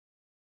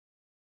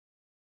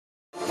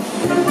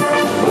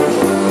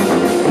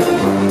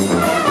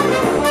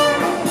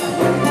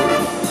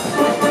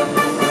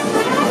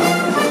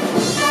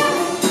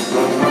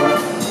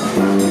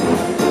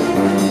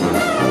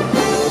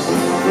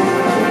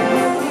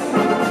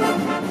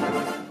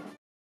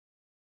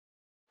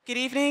Good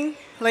evening,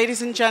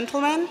 ladies and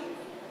gentlemen.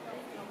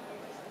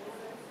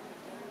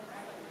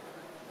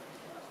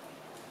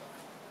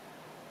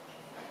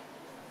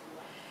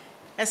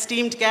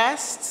 Esteemed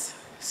guests,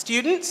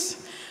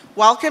 students,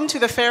 welcome to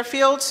the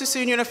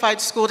Fairfield-Suisun Unified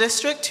School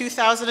District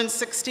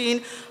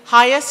 2016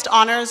 Highest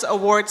Honors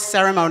Awards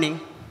Ceremony.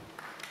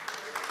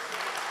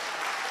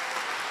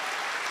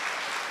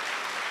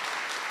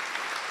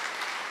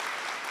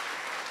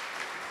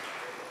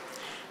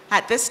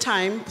 At this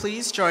time,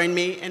 please join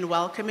me in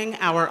welcoming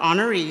our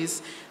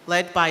honorees,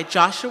 led by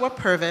Joshua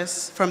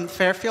Purvis from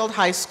Fairfield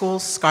High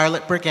School's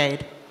Scarlet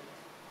Brigade.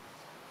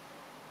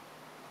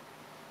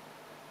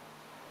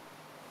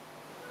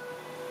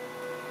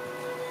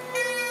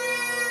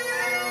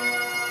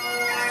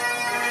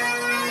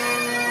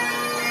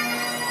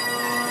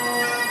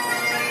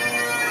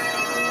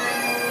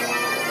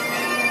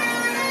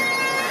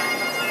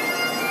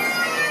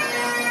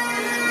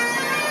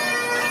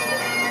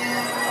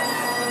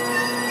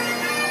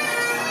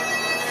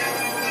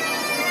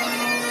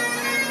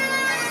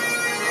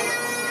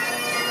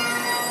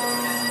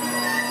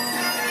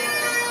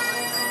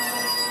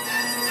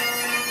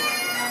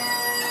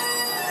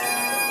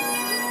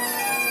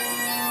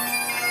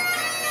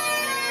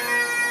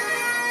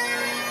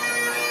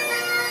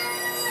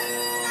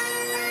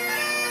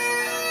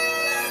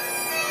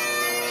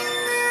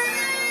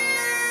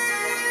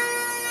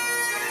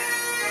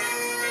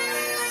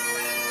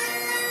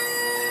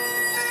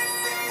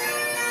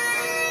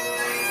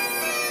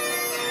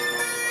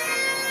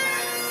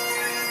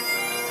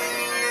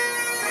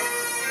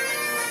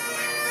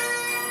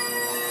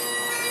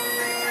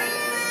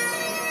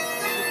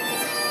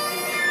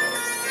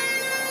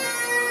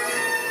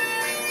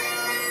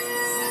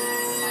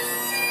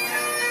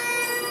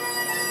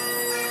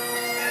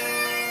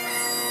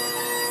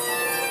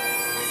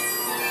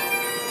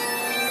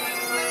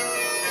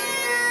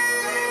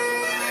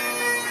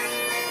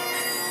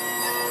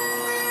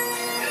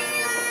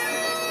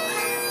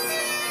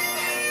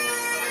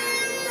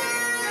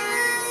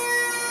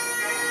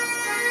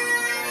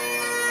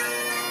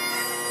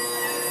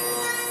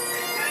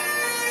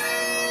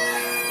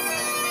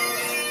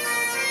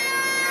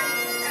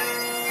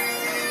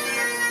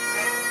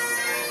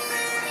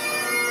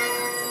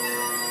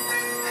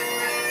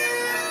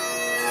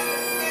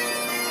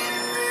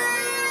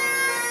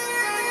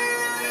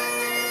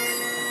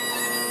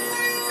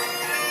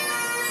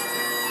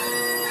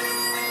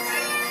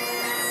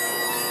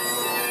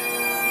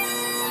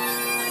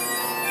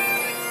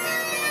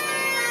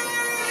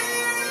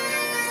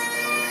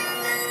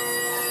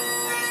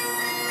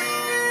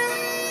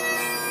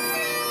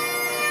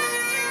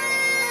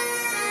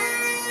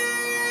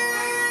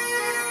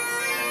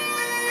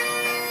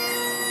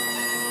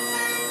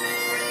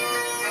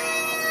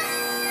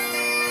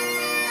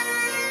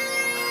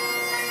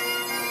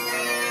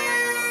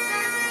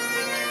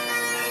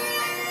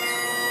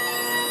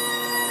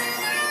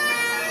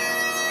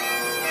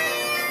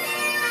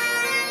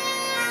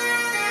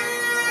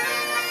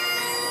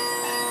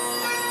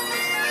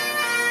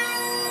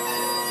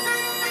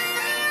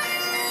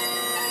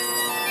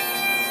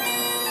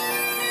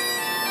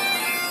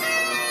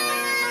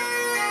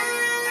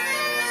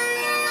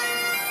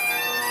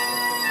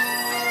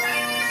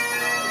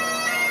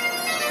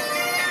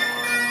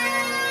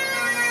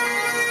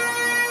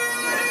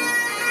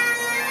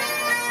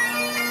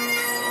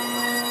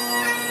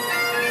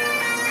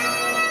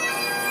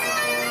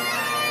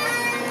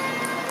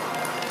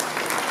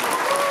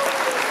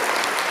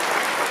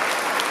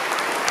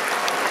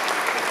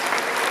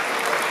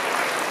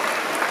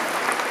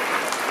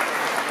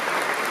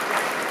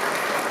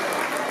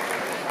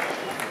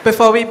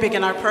 Before we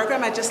begin our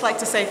program, I'd just like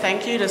to say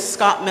thank you to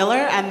Scott Miller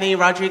and the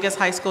Rodriguez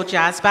High School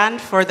Jazz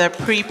Band for the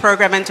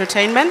pre-program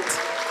entertainment.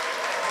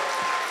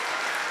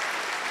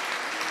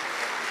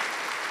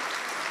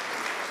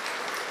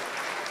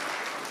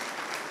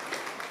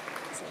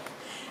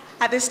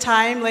 At this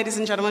time, ladies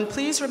and gentlemen,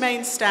 please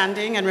remain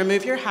standing and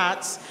remove your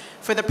hats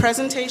for the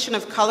presentation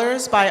of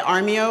colors by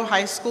Armio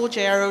High School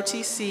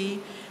JROTC,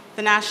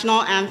 the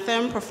national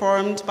anthem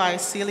performed by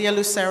Celia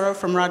Lucero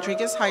from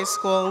Rodriguez High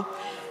School,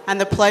 and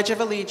the Pledge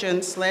of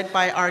Allegiance led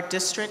by our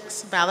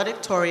district's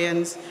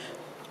valedictorians,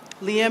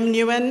 Liam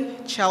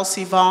Nguyen,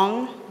 Chelsea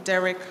Vong,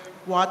 Derek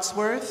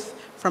Wadsworth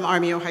from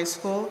Armio High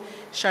School,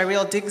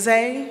 Shireel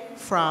Digzey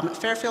from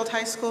Fairfield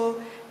High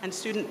School, and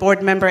student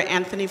board member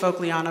Anthony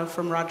Vogliano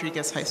from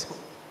Rodriguez High School.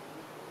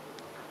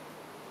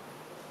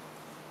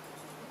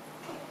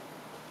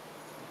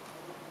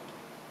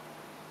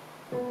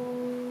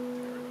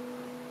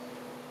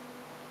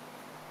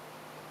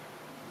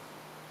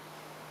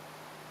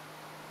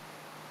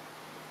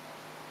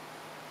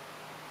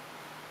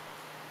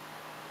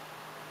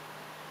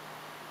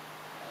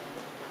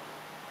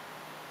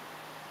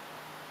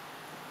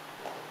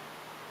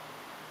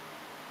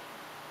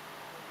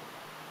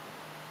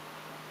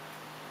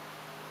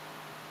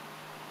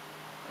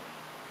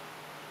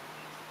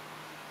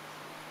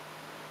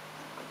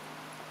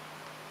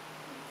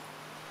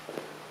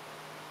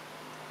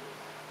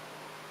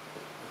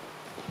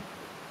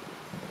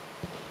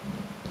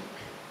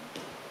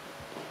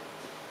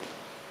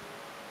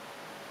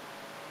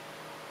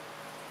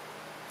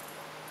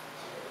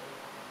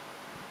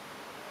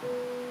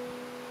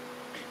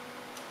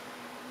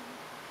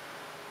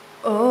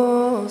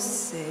 Oh,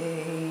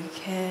 say,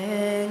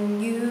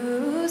 can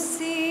you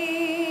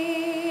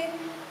see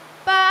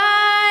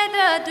by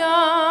the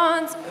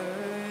dawn's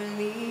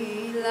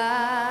early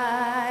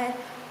light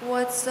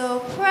what so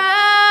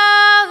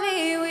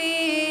proudly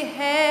we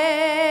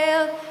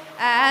hailed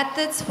at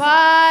the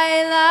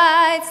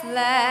twilight's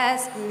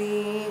last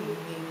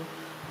gleaming,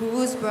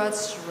 whose broad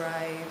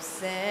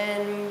stripes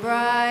and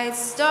bright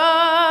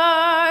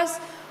stars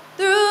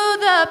through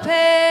the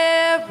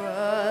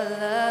perilous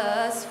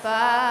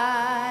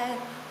fight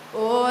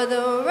o'er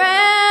the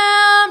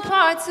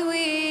ramparts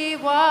we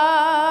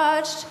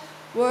watched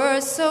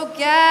were so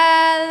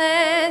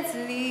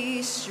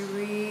gallantly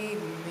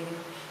streaming,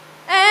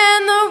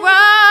 and the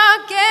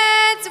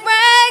rocket's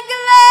red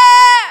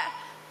glare,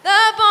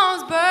 the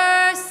bombs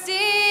bursting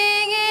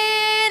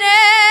in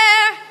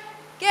air,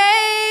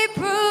 gave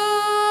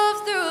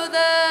proof through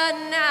the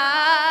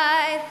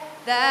night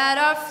that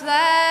our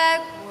flag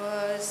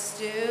was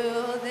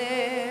still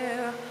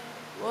there.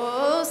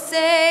 Oh,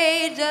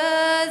 say,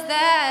 does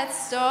that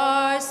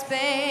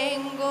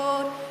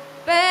star-spangled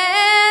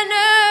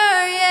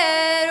banner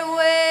yet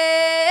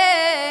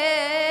wave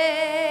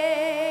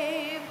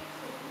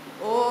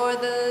o'er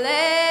the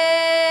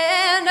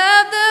land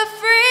of the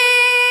free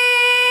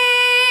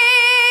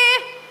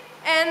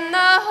and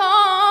the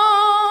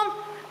home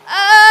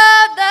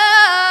of the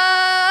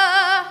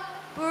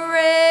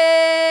brave?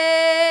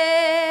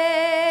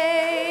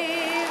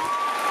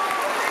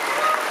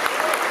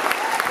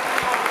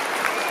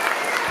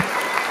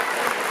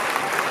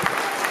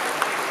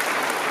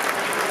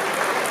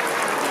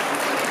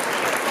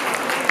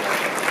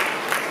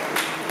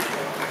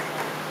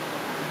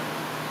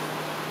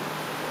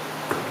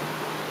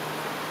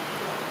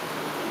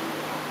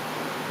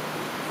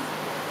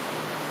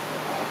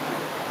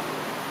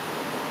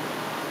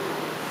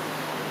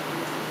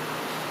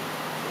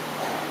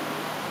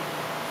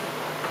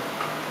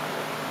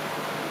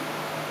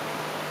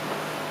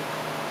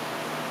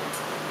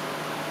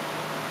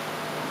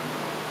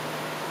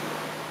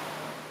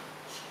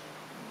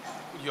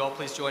 Would you all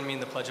please join me in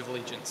the Pledge of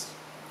Allegiance?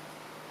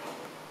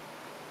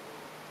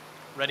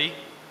 Ready?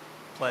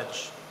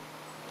 Pledge.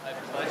 I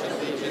pledge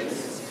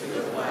allegiance to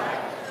the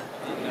flag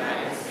of the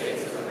United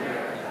States of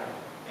America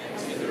and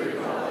to the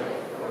republic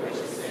for which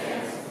it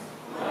stands,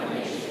 one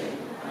nation,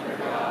 under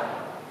God,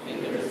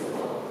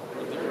 indivisible,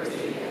 with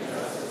liberty and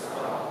justice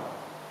for all.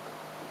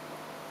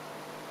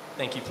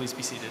 Thank you. Please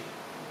be seated.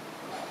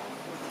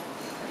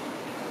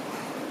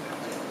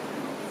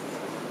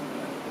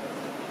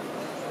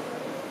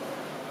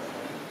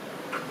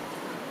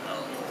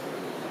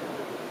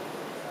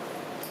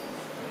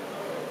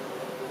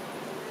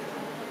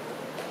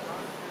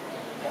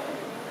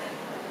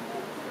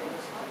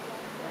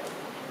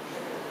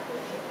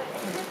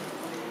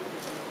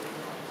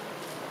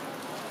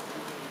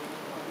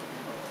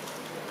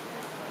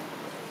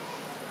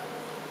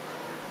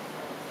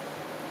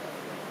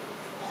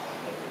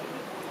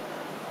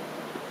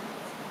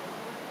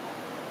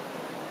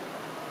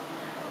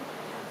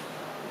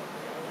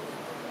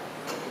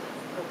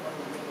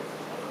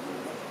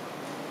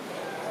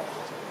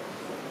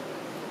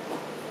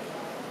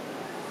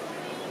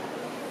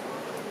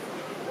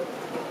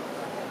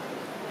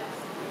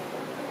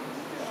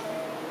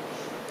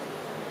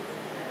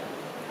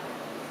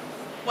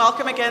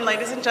 Welcome again,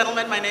 ladies and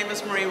gentlemen. My name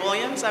is Marie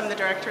Williams. I'm the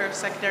Director of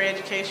Secondary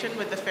Education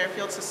with the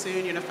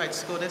Fairfield-Suisun Unified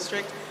School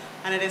District,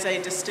 and it is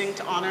a distinct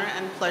honor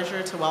and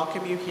pleasure to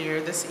welcome you here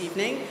this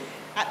evening.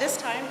 At this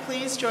time,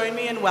 please join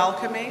me in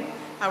welcoming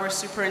our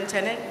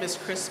Superintendent, Ms.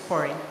 Chris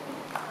Pori.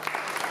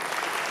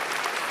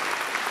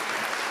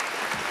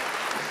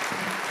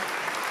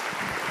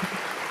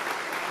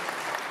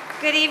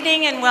 Good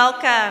evening and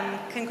welcome.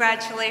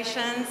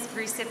 Congratulations,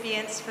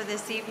 recipients, for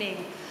this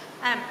evening.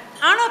 I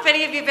don't know if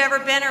any of you have ever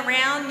been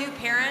around new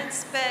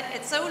parents, but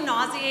it's so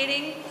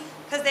nauseating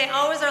because they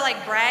always are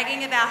like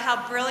bragging about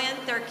how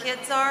brilliant their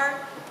kids are.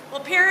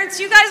 Well, parents,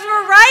 you guys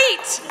were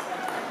right.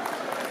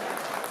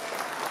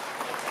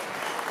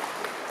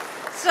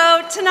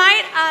 So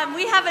tonight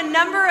we have a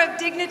number of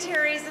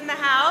dignitaries in the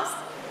house,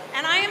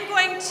 and I am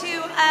going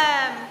to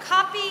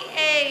copy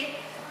a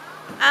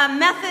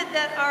method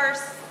that our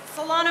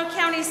Solano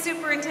County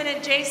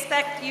Superintendent Jay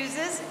Speck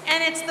uses,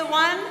 and it's the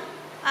one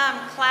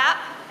clap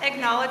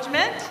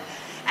acknowledgement.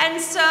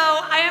 And so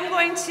I am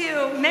going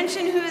to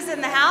mention who's in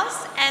the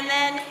house, and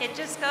then it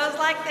just goes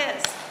like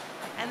this.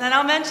 And then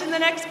I'll mention the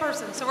next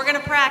person. So we're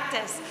going to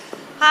practice.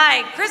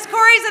 Hi, Chris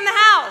Corey's in the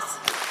house.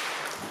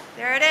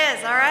 There it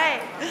is. All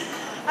right.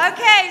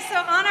 Okay, so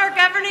on our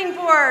governing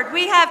board,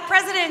 we have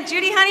President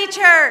Judy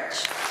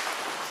Honeychurch.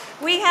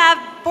 We have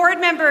board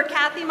member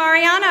Kathy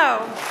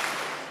Mariano,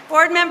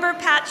 board member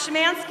Pat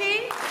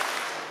Szymanski,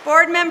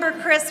 board member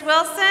Chris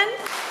Wilson,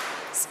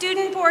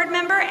 student board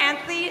member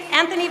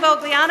Anthony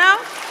Vogliano.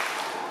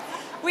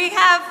 We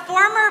have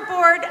former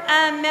board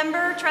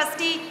member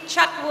trustee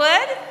Chuck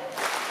Wood.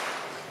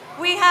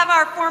 We have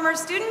our former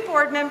student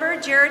board member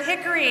Jared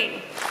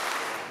Hickory.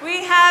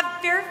 We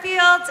have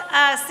Fairfield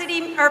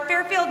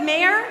Fairfield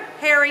Mayor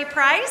Harry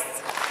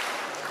Price.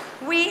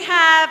 We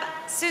have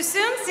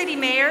Suisun City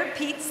Mayor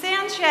Pete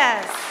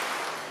Sanchez.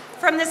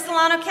 From the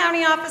Solano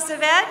County Office of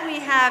Ed, we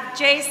have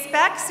Jay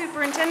Speck,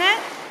 Superintendent,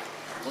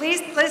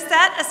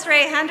 Lisette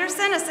Estrella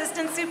Henderson,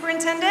 Assistant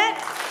Superintendent.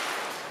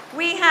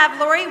 We have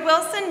Lori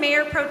Wilson,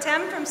 Mayor Pro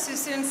Tem from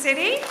Suisun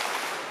City.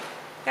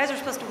 You guys are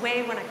supposed to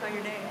wave when I call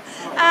your name.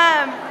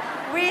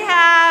 We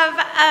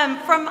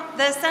have from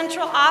the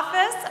central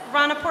office,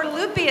 Rana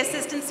Portalupi,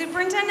 Assistant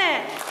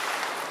Superintendent.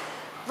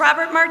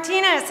 Robert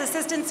Martinez,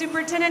 Assistant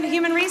Superintendent of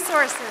Human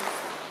Resources.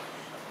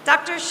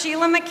 Dr.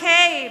 Sheila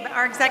McCabe,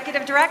 our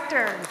Executive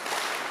Director.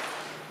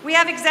 We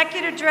have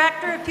Executive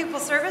Director of Pupil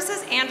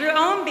Services, Andrew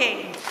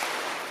Ownby.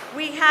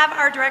 We have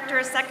our Director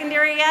of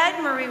Secondary Ed,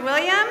 Marie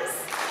Williams.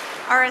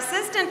 Our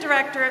Assistant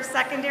Director of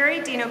Secondary,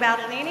 Dino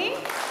Battolini.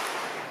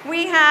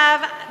 We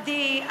have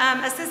the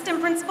Assistant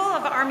Principal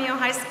of Armio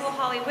High School,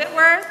 Holly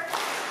Whitworth.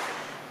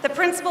 The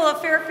Principal of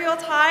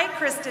Fairfield High,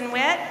 Kristen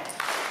Witt.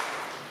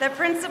 The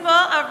Principal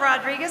of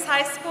Rodriguez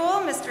High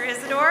School, Mr.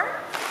 Isidore.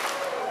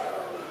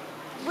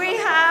 We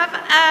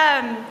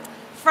have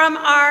from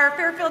our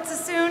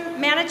Fairfield-Suisun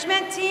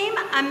management team,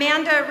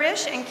 Amanda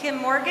Risch and Kim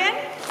Morgan.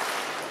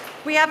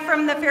 We have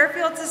from the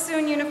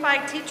Fairfield-Suisun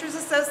Unified Teachers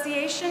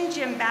Association,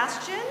 Jim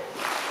Bastian.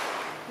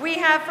 We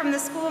have from the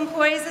School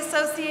Employees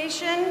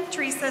Association,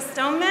 Teresa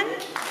Stoneman.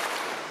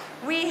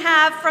 We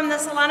have from the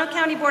Solano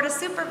County Board of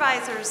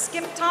Supervisors,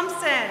 Skip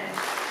Thompson.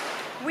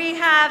 We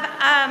have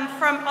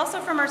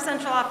also from our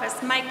central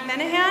office, Mike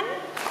Menahan,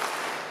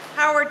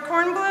 Howard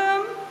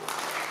Kornblum,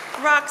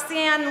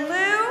 Roxanne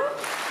Liu,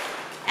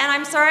 and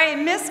I'm sorry I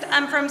missed,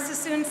 I'm from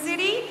Suisun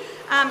City,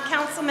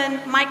 Councilman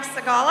Mike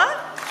Segala.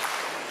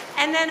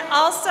 And then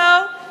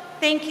also,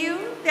 thank you,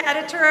 the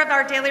editor of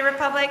our Daily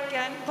Republic,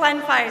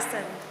 Glenn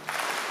Fison.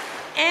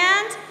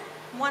 And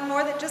one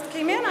more that just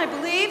came in, I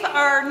believe,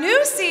 our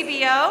new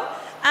CBO,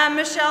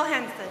 Michelle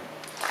Henson.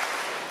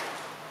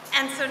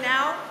 And so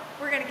now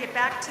we're going to get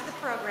back to the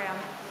program.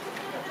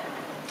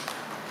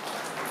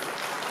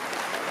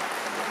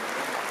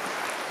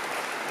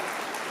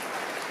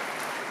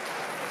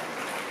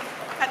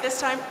 At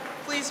this time,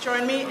 please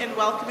join me in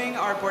welcoming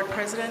our Board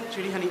President,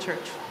 Judy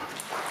Honeychurch.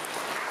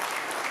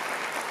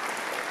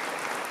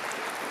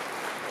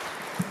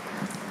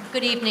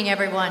 Good evening,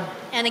 everyone.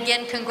 And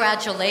again,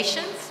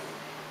 congratulations.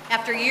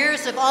 After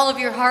years of all of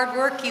your hard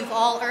work, you've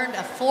all earned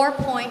a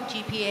 4-point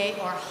GPA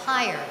or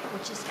higher,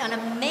 which is an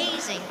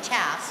amazing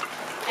task,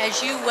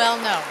 as you well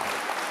know.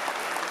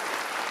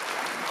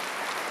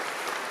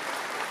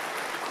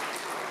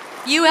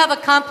 You have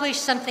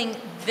accomplished something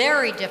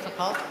very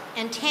difficult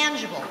and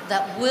tangible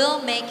that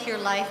will make your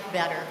life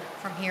better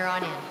from here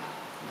on in.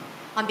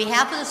 On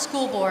behalf of the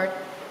school board,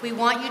 we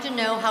want you to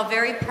know how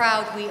very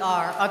proud we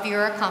are of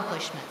your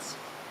accomplishments.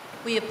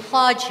 We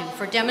applaud you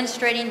for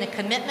demonstrating the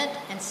commitment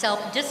and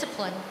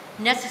self-discipline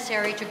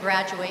necessary to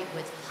graduate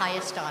with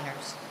highest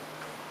honors.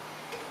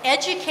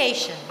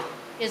 Education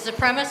is the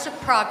premise of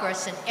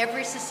progress in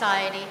every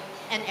society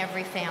and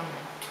every family.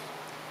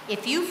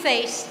 If you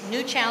face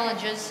new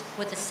challenges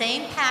with the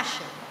same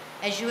passion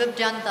as you have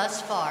done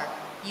thus far,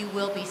 you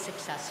will be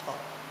successful.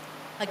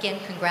 Again,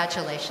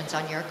 congratulations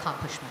on your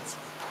accomplishments.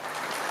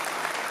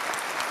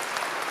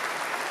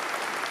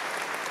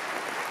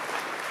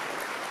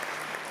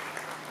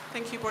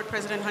 Thank you, Board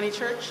President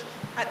Honeychurch.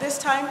 At this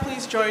time,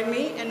 please join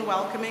me in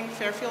welcoming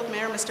Fairfield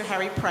Mayor, Mr.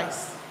 Harry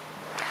Price.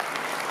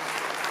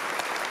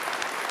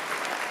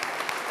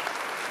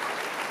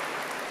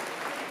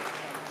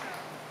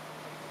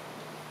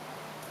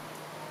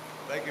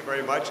 Thank you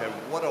very much, and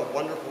what a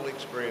wonderful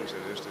experience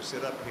it is to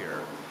sit up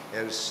here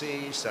and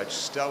see such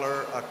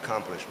stellar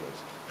accomplishments.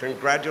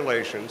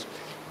 Congratulations.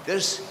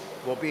 This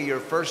will be your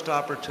first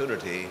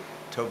opportunity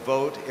to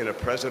vote in a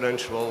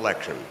presidential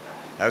election,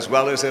 as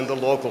well as in the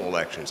local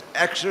elections.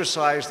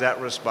 Exercise that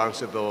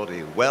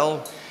responsibility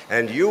well,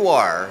 and you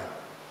are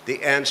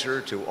the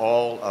answer to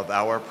all of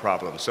our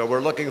problems. So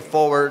we're looking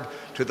forward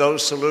to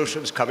those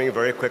solutions coming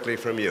very quickly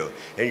from you.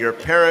 And your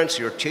parents,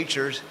 your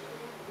teachers,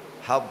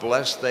 how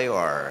blessed they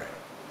are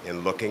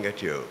in looking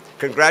at you.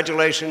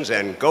 Congratulations,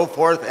 and go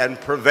forth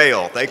and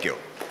prevail. Thank you.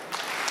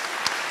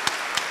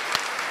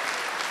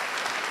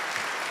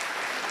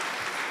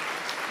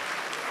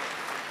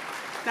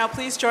 Now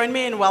please join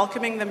me in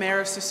welcoming the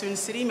Mayor of Suisun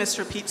City,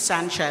 Mr. Pete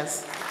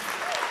Sanchez.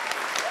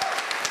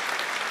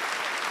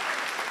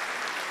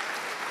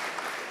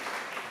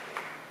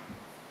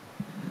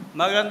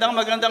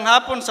 Magandang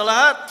hapon sa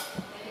lahat.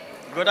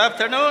 Good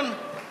afternoon.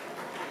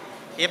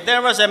 If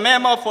there was a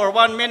memo for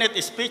 1-minute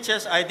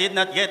speeches, I did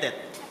not get it.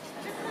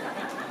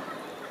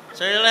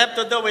 So you'll have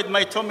to do with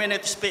my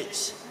 2-minute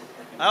speech.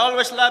 I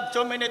always love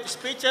 2-minute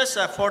speeches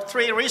for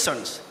 3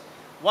 reasons.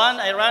 1,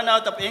 I ran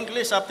out of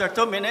English after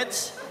 2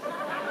 minutes.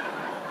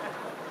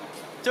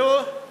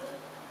 2,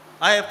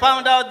 I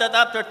found out that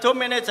after 2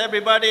 minutes,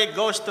 everybody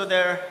goes to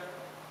their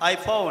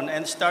iPhone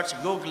and starts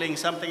Googling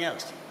something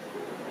else.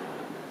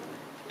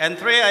 And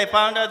 3, I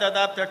found out that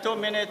after 2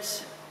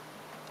 minutes,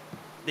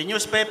 the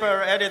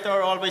newspaper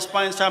editor always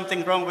finds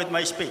something wrong with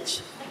my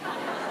speech.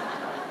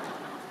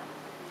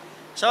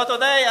 So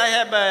today I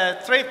have a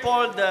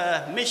threefold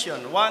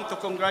mission. One, to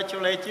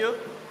congratulate you.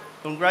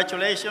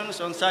 Congratulations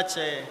on such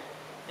a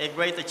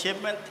great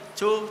achievement.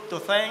 Two, to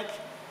thank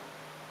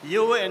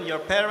you and your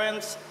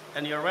parents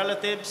and your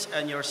relatives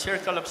and your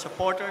circle of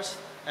supporters,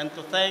 and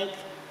to thank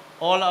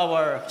all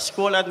our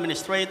school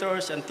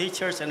administrators and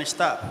teachers and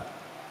staff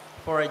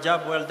for a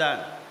job well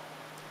done.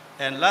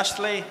 And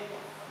lastly,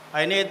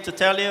 I need to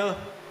tell you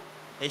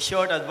a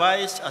short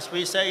advice. As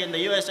we say in the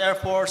U.S. Air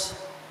Force,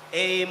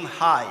 aim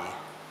high.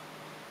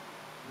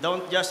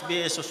 Don't just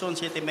be a Suisun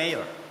City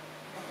mayor.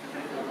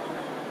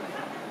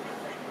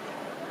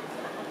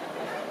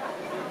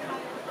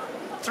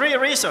 Three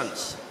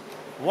reasons.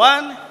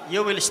 One,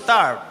 you will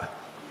starve.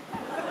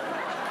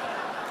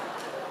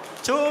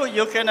 Two,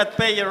 you cannot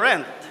pay your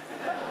rent.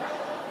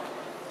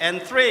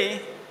 And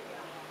three,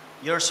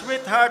 your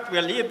sweetheart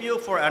will leave you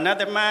for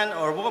another man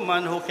or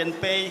woman who can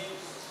pay.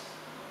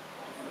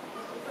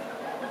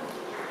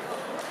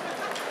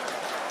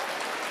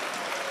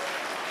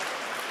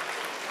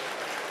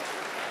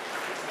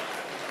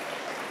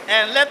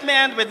 And let me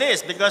end with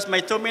this, because my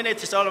 2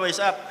 minutes is always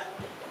up.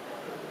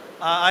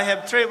 I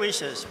have three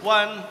wishes.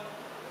 One,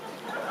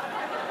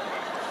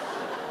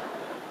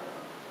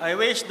 I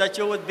wish that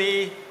you would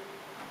be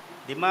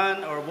the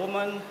man or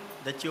woman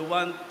that you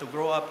want to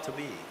grow up to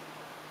be.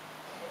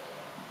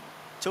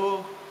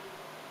 Two,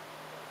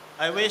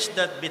 I wish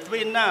that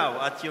between now,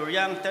 at your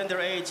young,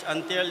 tender age,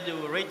 until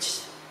you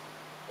reach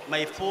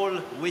my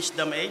full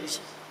wisdom age,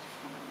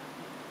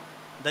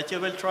 that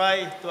you will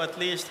try to at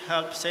least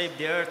help save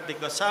the earth,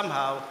 because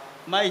somehow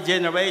my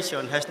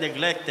generation has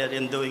neglected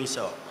in doing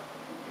so.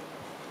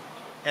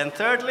 And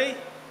thirdly,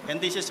 and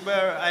this is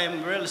where I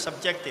am really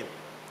subjective,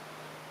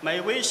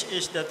 my wish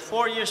is that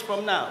 4 years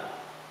from now,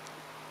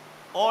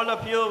 all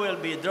of you will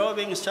be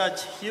drawing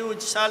such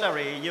huge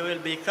salary, you will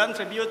be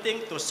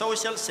contributing to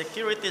social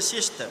security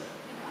system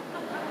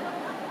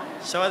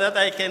so that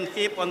I can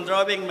keep on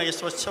drawing my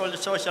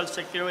social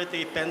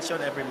security pension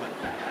every month.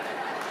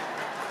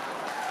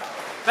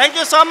 Thank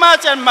you so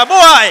much, and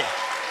mabuhay!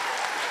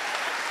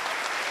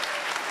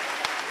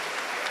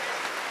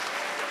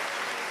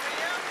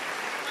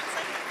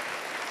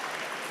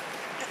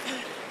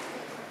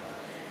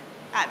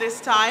 At this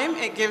time,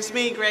 it gives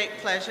me great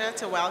pleasure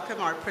to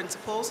welcome our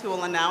principals who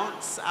will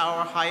announce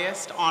our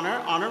highest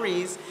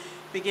honorees,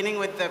 beginning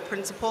with the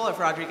principal of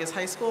Rodriguez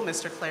High School,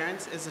 Mr.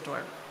 Clarence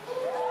Isidore.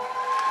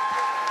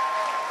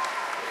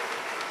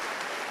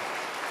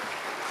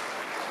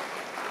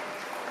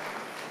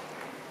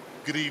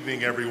 Good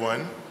evening,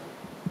 everyone.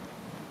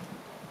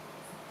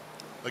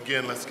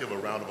 Again, let's give a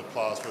round of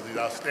applause for these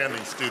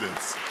outstanding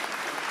students.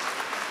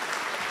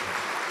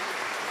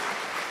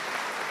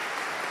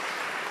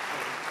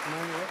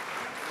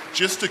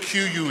 Just to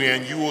cue you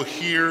in, you will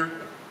hear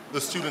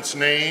the student's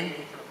name,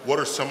 what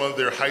are some of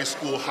their high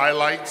school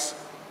highlights,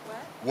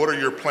 what are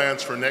your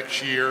plans for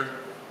next year,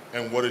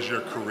 and what is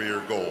your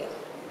career goal.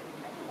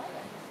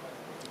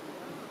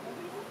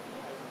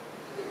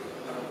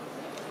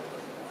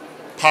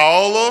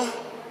 Paola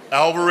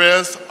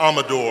Alvarez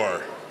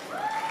Amador.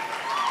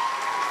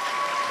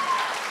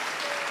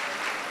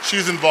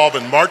 She's involved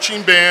in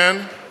marching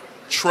band,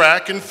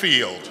 track, and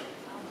field.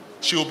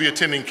 She will be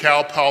attending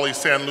Cal Poly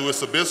San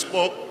Luis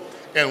Obispo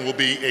and will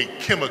be a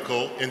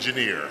chemical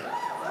engineer.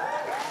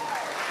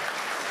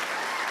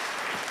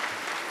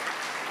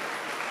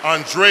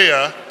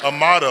 Andrea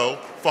Amado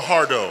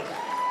Fajardo.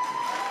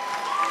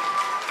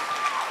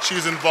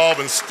 She's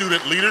involved in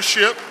student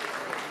leadership,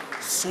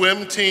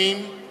 swim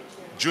team,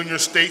 Junior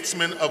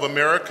Statesman of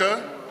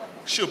America.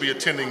 She'll be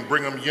attending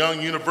Brigham Young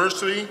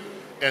University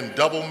and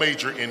double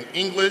major in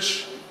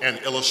English and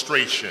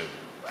illustration.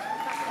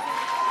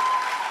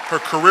 Her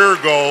career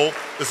goal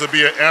is to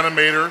be an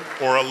animator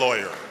or a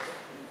lawyer.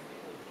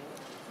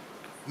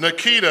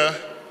 Nikita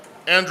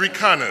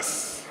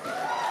Andrikanis.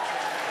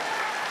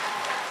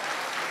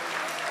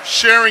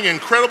 Sharing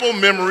incredible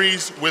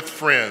memories with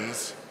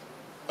friends,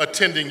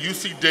 attending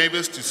UC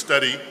Davis to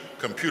study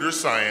computer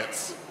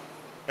science,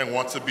 and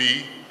wants to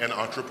be an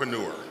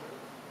entrepreneur.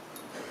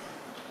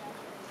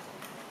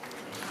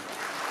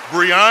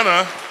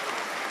 Brianna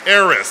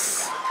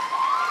Eris.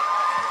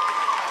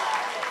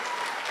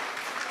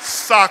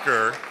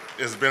 Soccer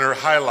has been her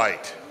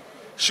highlight.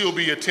 She'll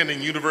be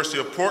attending University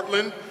of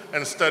Portland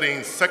and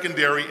studying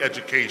secondary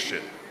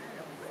education.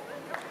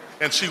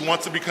 And she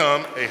wants to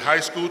become a high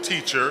school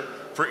teacher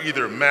for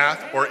either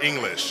math or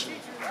English.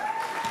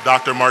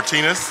 Dr.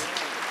 Martinez.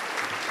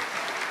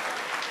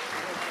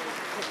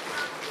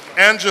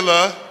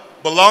 Angela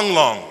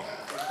Balonglong.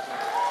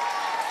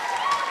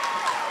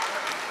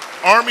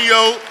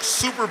 Armio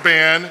Super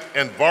Band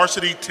and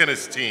varsity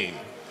tennis team.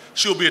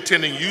 She'll be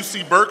attending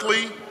UC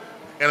Berkeley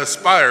and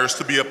aspires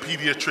to be a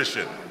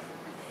pediatrician.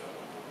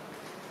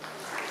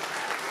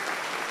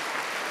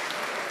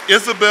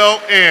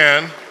 Isabel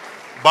Ann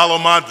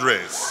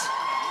Balomadres.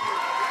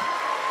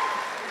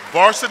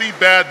 Varsity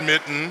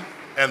badminton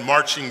and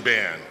marching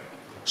band.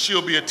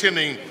 She'll be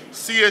attending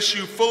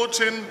CSU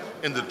Fullerton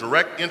in the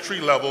direct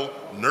entry-level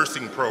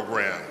nursing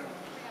program.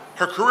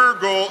 Her career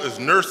goal is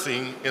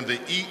nursing in the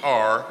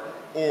ER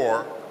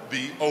or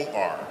the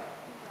OR.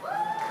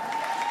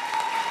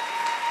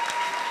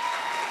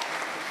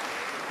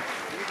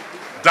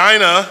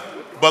 Dinah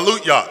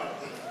Balutyat,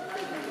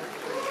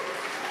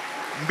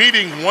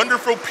 meeting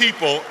wonderful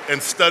people and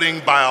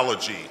studying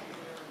biology.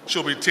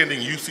 She'll be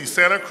attending UC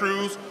Santa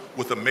Cruz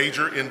with a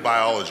major in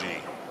biology.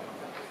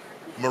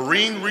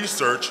 Marine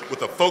research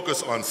with a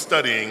focus on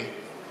studying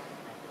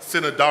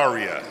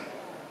Cnidaria.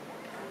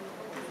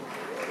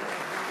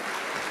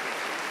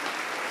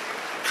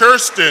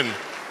 Kirsten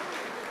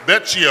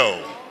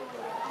Becchio,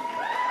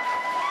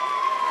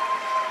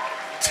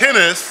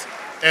 tennis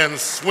and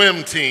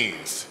swim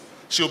teams.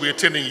 She'll be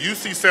attending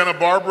UC Santa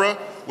Barbara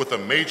with a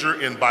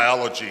major in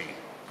biology.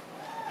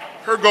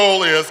 Her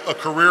goal is a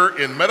career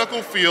in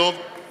medical field,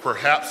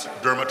 perhaps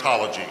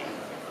dermatology.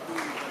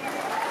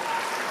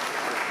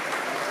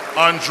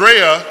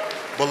 Andrea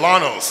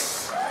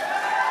Bolanos,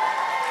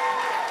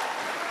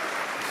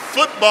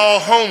 football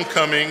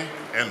homecoming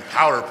and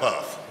powder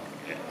puff.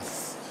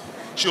 Yes.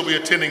 She'll be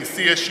attending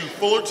CSU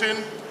Fullerton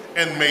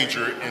and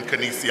major in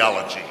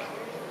kinesiology.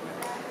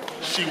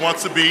 She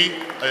wants to be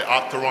an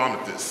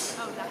optometrist.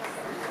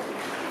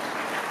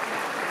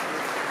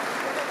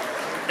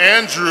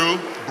 Andrew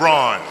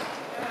Braun,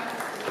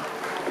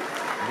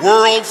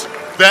 world's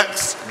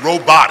best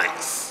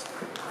robotics,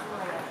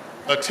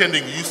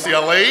 attending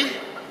UCLA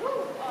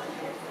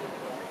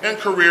and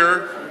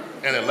career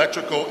an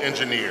electrical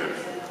engineer.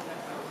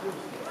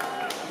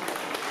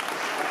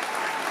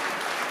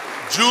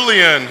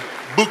 Julian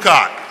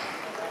Bucat,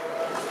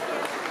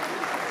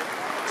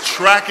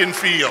 track and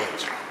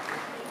field,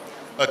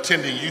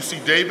 attending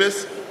UC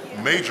Davis,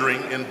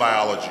 majoring in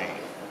biology.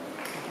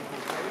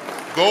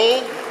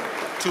 Goal,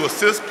 to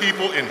assist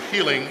people in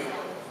healing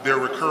their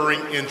recurring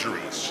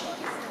injuries.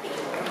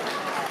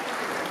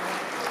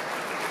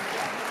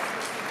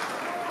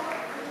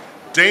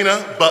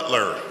 Dana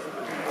Butler,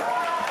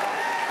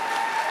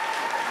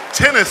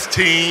 tennis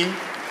team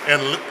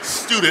and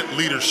student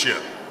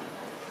leadership,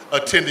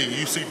 attending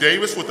UC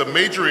Davis with a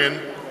major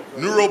in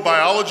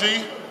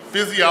neurobiology,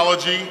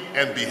 physiology,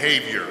 and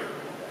behavior.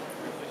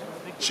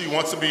 She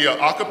wants to be an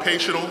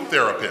occupational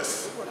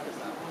therapist.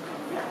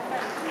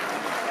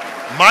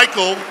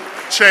 Michael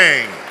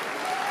Chang,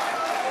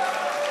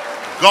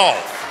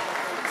 golf,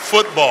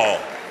 football,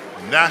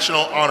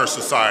 National Honor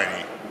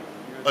Society,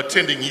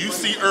 attending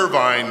UC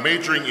Irvine,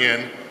 majoring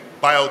in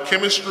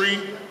biochemistry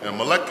and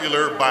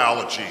molecular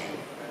biology.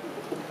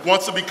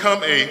 Wants to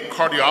become a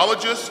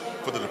cardiologist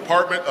for the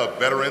Department of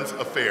Veterans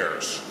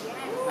Affairs.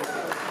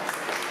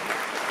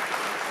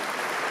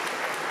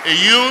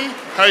 Ayun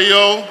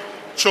Hayo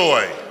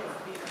Choi,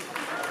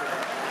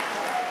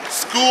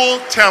 school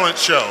talent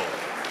show,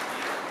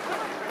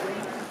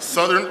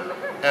 Southern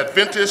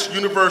Adventist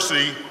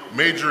University,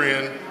 major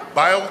in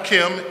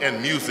biochem and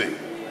music.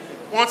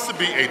 Wants to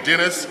be a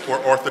dentist or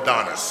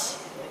orthodontist.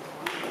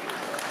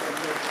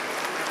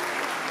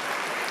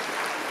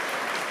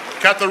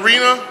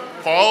 Katharina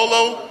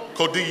Paolo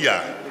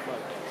Codilla,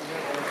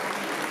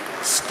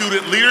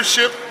 student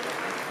leadership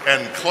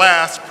and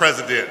class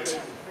president.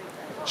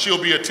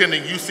 She'll be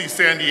attending UC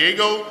San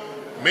Diego,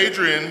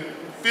 major in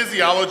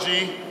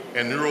physiology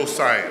and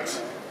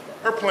neuroscience.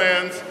 Her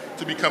plans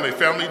to become a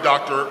family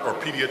doctor or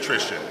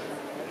pediatrician.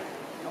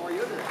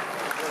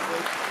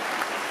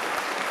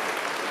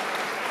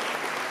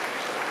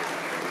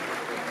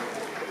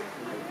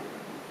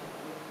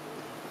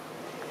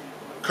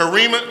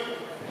 Karima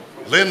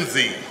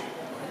Lindsay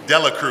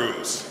Dela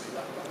Cruz.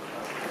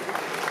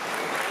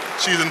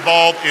 She's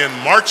involved in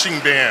marching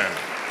band.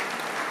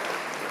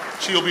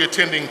 She'll be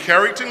attending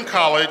Carrington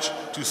College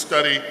to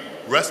study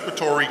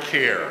respiratory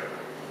care.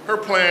 Her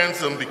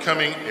plans on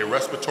becoming a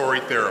respiratory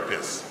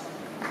therapist.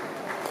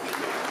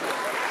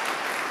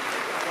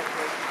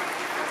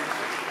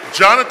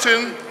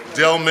 Jonathan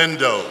Del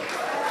Mendo,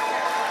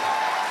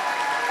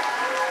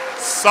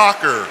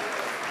 soccer,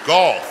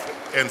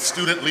 golf, and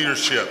student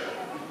leadership.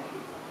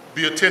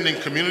 Be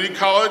attending community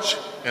college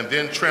and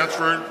then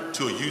transferred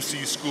to a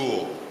UC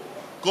school.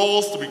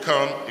 Goals to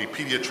become a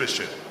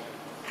pediatrician.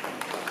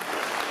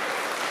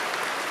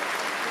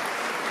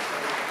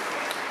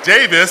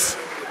 Davis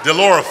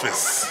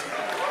DeLorifus,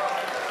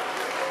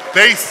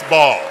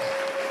 baseball.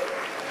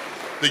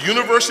 The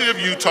University of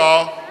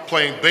Utah,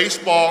 playing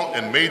baseball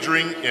and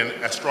majoring in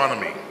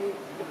astronomy.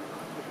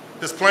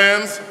 His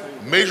plans,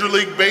 Major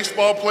League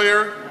Baseball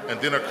player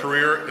and then a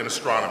career in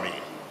astronomy.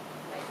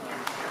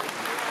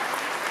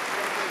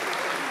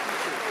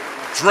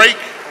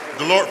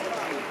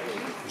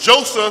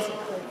 Joseph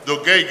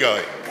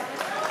Dogega,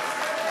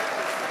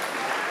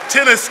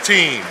 tennis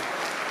team,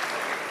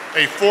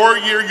 a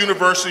 4-year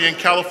university in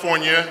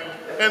California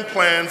and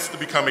plans to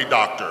become a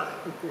doctor.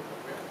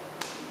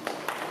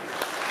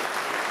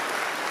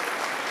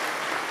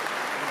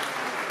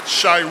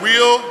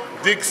 Shireel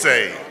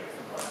Digsay,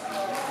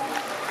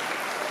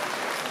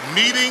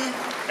 meeting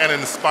and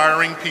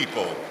inspiring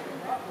people.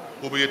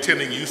 Will be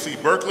attending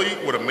UC Berkeley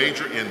with a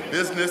major in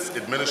business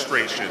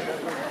administration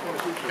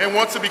and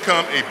wants to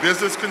become a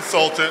business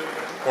consultant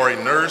or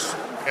a nurse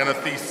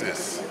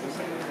anesthesist.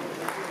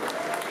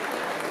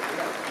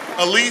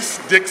 Elise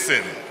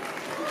Dixon.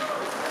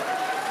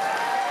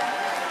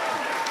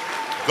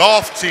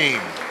 Golf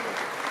team.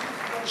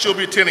 She'll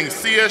be attending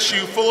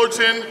CSU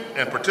Fullerton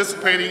and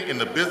participating in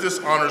the Business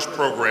Honors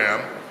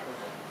Program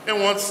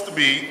and wants to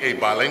be a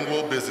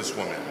bilingual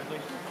businesswoman.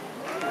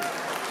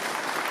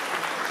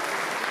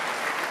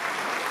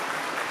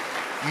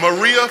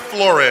 Maria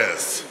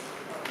Flores.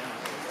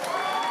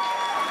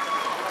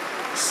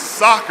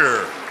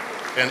 Soccer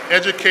and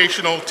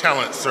educational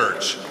talent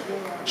search.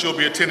 She'll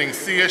be attending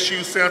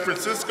CSU San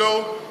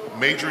Francisco,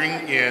 majoring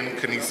in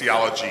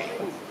kinesiology.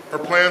 Her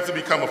plans to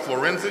become a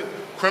forensic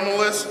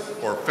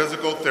criminalist or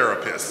physical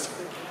therapist.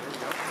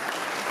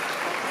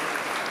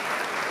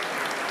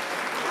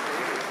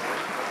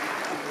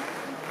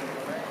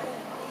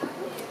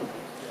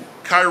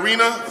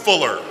 Kyrena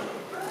Fuller.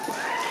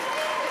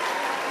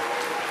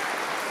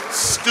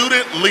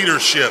 Student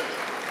leadership.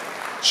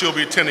 She'll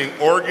be attending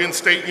Oregon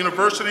State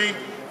University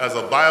as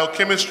a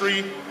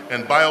biochemistry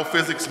and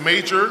biophysics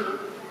major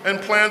and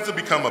plans to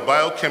become a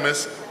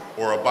biochemist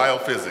or a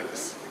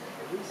biophysics.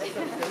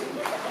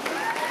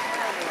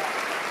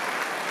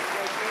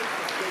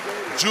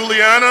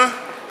 Juliana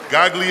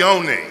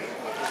Gaglione.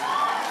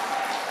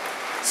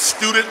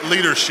 Student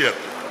leadership.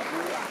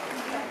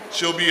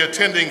 She'll be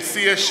attending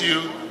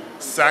CSU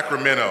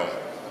Sacramento,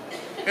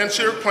 and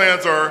her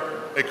plans are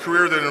a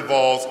career that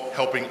involves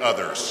helping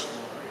others.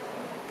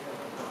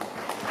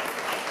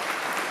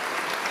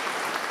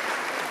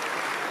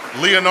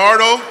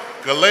 Leonardo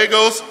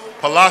Gallegos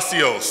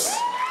Palacios.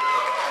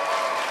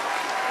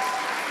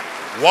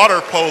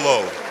 Water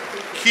polo,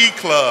 Key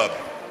Club,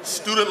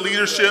 student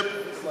leadership,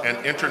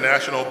 and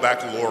international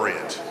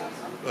baccalaureate.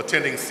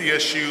 Attending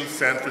CSU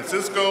San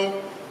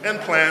Francisco and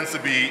plans to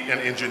be an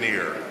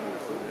engineer.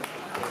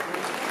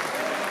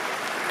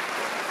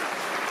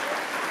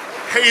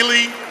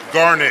 Haley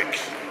Garnick.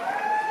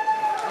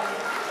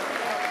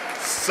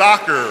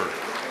 Soccer.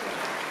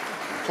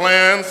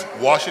 Plans,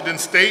 Washington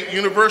State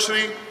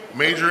University,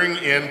 majoring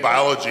in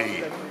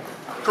biology.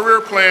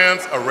 Career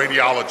plans, a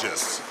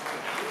radiologist.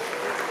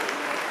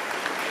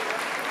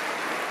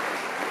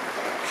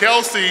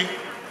 Kelsey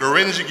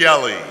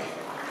Garingielli.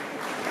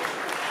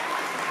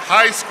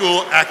 High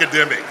school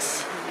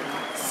academics.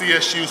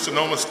 CSU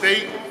Sonoma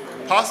State,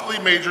 possibly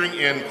majoring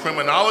in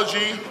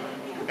criminology,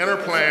 and her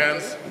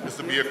plans is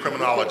to be a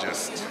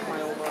criminologist.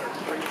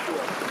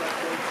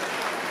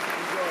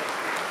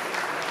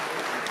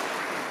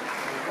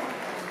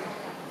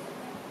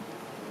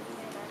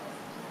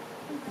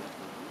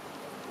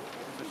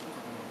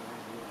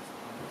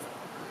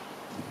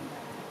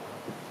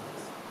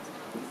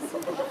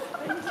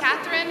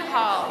 Catherine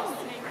Hall.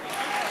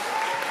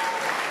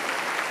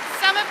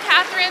 Some of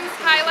Catherine's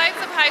highlights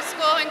of high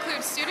school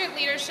include student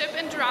leadership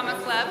and drama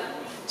club.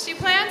 She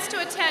plans to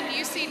attend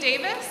UC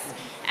Davis,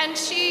 and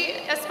she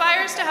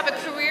aspires to have a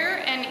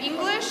career in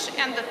English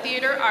and the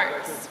theater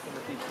arts.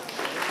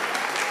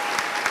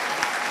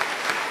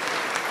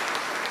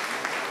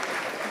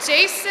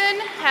 Jason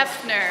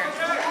Hefner.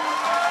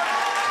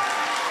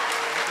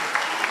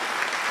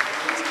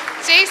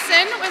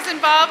 Jason was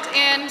involved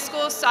in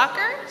school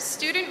soccer,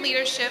 student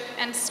leadership,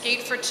 and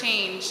Skate for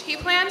Change. He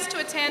plans to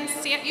attend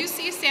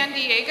UC San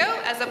Diego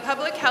as a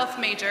public health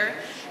major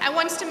and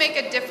wants to make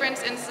a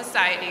difference in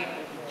society.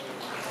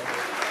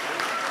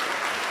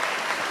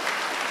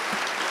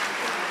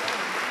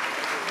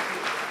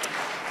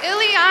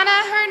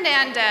 Ileana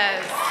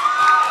Hernandez.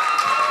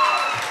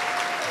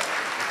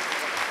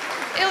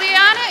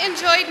 Ileana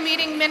enjoyed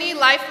meeting many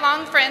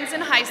lifelong friends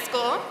in high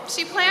school.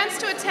 She plans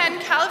to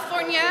attend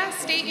California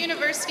State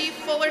University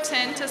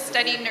Fullerton to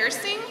study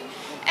nursing,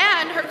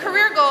 and her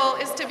career goal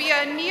is to be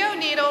a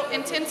neonatal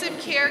intensive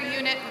care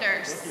unit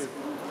nurse.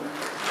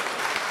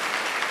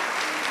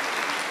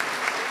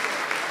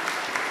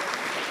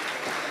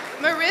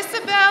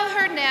 Marisabel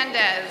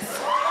Hernandez.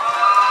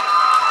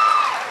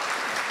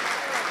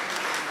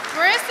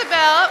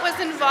 Marisabel was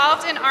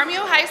involved in Armio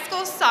High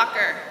School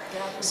soccer.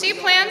 She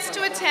plans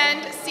to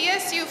attend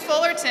CSU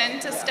Fullerton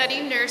to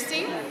study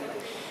nursing,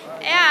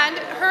 and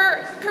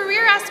her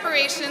career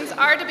aspirations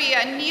are to be a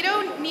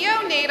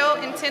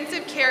neonatal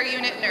intensive care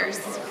unit nurse.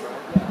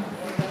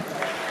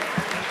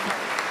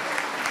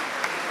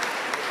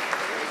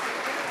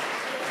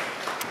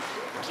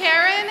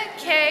 Karen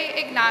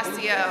K.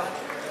 Ignacio.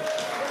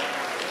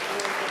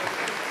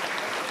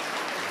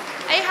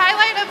 A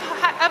highlight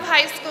of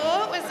high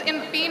school was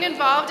being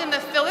involved in the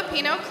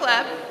Filipino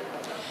Club.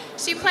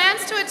 She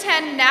plans to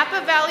attend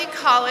Napa Valley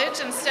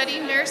College and study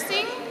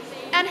nursing,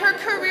 and her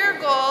career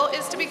goal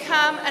is to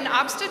become an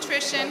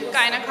obstetrician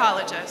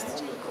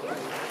gynecologist.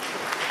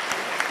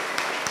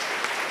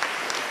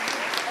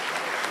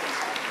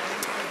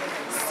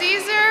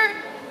 Cesar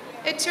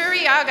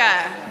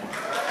Iturriaga.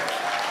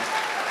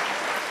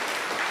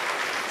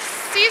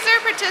 Cesar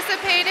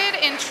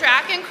participated in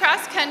track and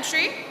cross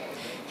country.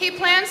 He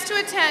plans to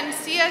attend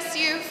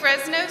CSU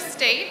Fresno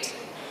State,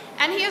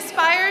 and he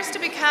aspires to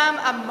become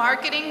a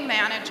marketing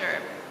manager.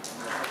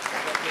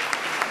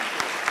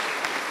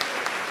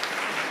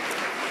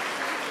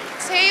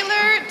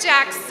 Taylor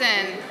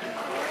Jackson.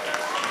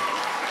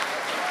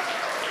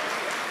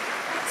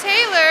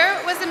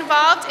 Taylor was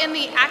involved in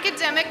the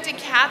academic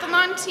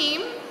decathlon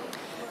team,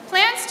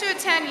 plans to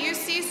attend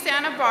UC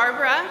Santa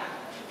Barbara,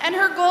 and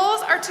her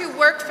goals are to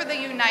work for the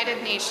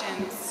United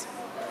Nations.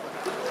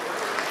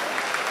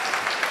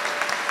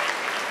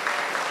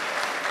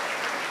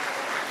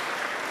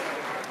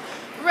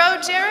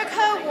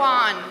 Rojerica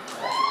Wan.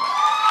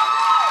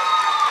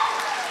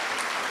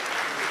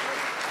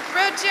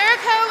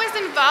 Rojerica was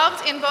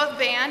involved in both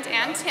band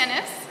and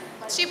tennis.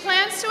 She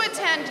plans to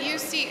attend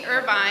UC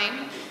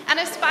Irvine and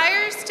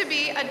aspires to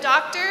be a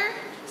doctor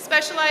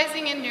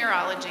specializing in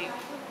neurology.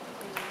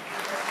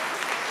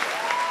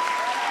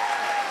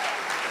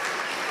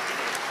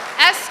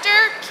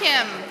 Esther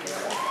Kim.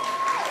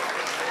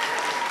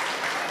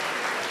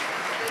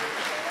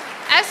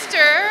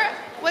 Esther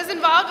was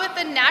involved with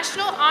the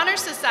National Honor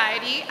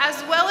Society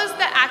as well as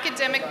the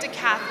academic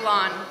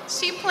decathlon.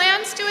 She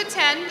plans to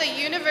attend the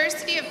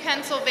University of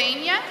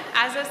Pennsylvania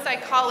as a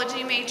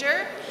psychology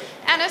major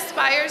and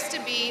aspires to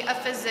be a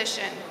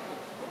physician.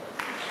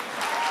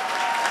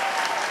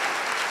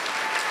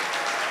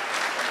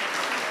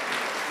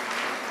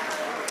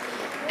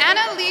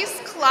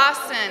 Annalise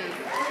Clausen.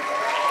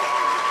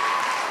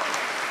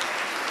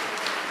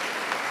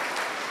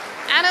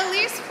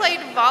 Annalise played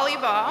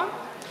volleyball.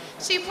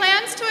 She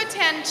plans to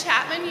attend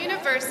Chapman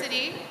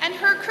University, and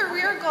her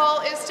career goal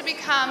is to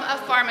become a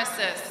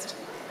pharmacist.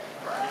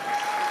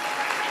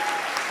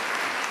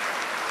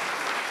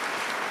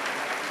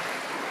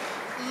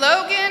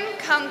 Logan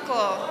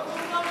Kunkel.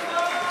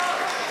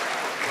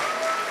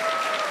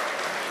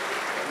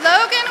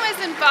 Logan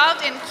was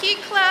involved in Key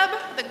Club,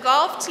 the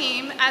golf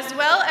team, as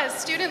well as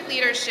student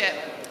leadership.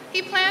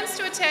 He plans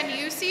to attend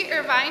UC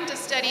Irvine to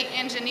study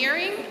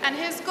engineering, and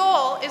his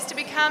goal is to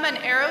become an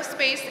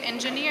aerospace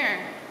engineer.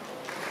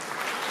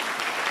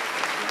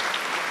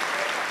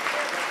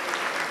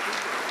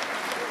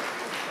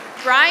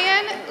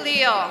 Brian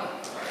Leal.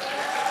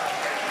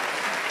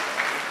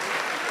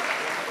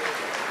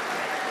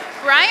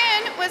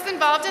 Brian was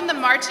involved in the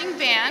marching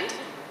band,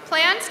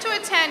 plans to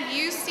attend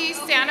UC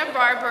Santa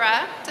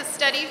Barbara to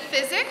study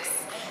physics,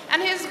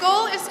 and his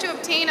goal is to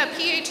obtain a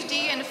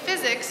PhD in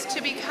physics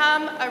to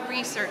become a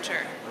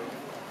researcher.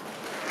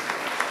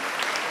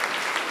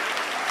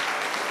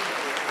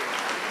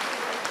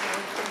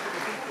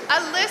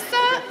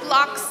 Alyssa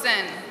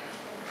Loxon.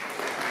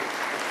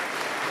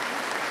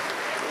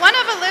 One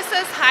of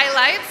Alyssa's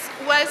highlights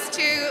was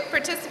to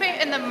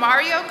participate in the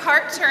Mario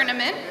Kart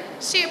tournament.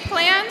 She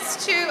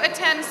plans to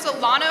attend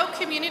Solano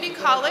Community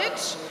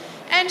College,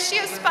 and she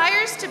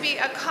aspires to be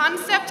a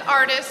concept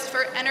artist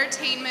for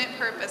entertainment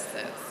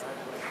purposes.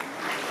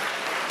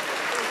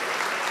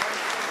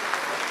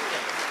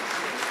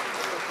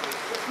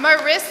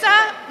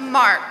 Marissa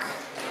Mark.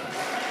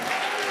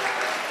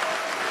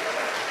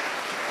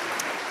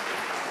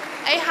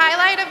 A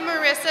highlight of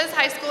Marissa's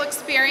high school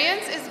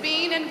experience is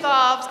being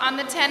involved on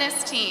the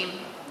tennis team.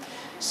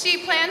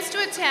 She plans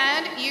to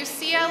attend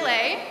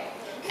UCLA,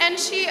 and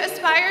she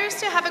aspires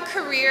to have a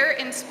career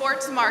in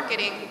sports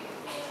marketing.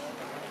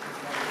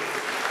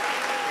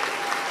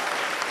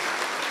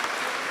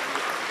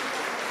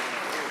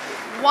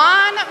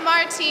 Juan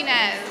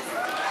Martinez.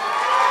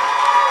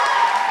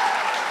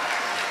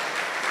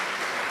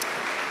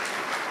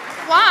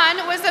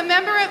 Juan was a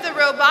member of the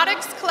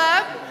robotics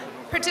club,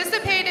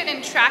 participated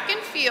in track and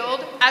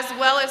field, as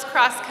well as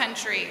cross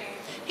country.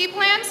 He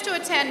plans to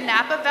attend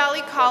Napa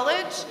Valley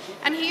College,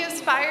 and he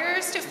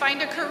aspires to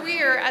find a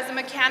career as a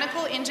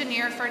mechanical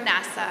engineer for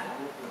NASA.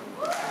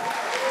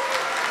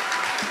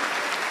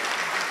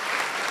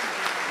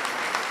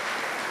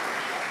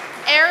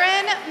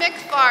 Aaron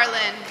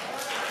McFarland.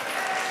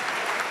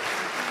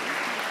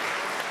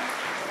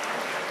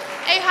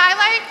 A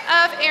highlight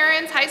of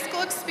Aaron's high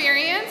school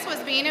experience was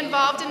being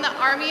involved in the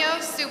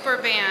Armio Super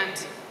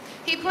Band.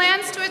 He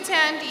plans to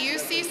attend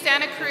UC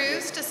Santa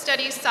Cruz to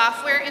study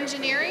software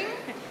engineering,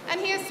 and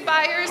he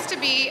aspires to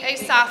be a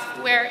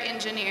software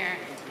engineer.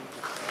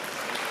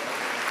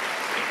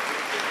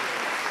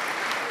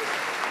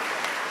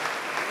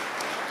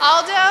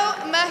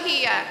 Aldo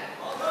Mejia.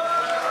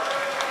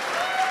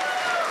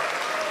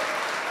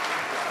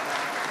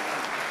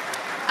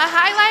 A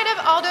highlight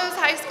of Aldo's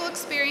high school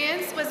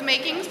experience was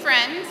making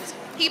friends.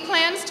 He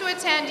plans to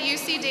attend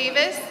UC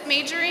Davis,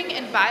 majoring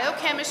in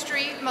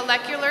biochemistry,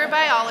 molecular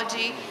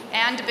biology,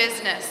 and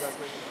business.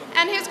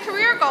 And his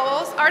career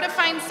goals are to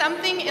find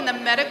something in the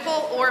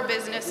medical or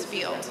business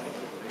field.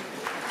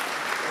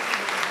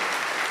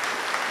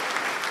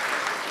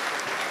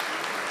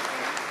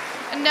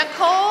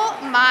 Nicole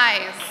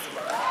Mize.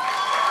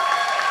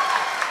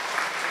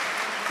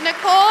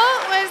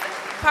 Nicole was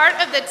part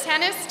of the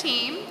tennis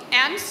team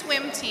and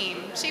swim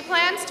team. She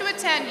plans to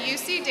attend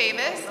UC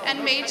Davis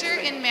and major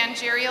in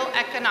managerial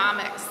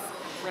economics.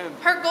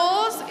 Her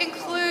goals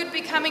include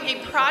becoming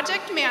a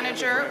project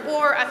manager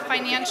or a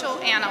financial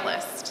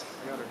analyst.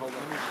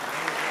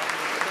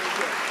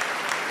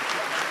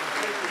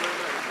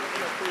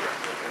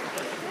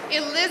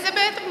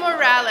 Elizabeth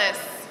Morales.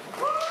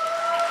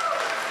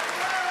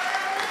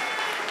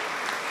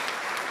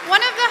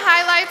 One of the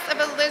highlights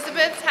of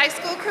Elizabeth's high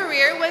school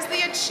career was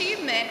the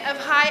achievement of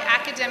high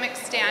academic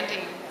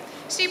standing.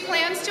 She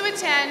plans to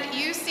attend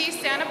UC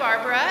Santa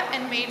Barbara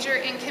and major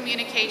in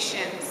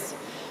communications.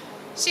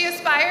 She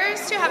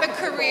aspires to have a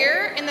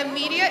career in the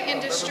media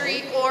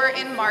industry or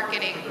in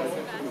marketing.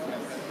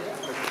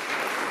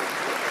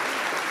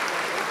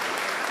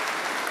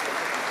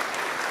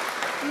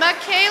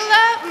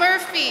 Michaela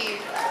Murphy.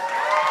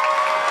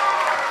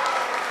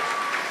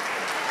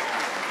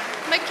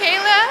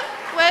 Michaela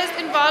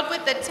was involved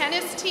with the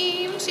tennis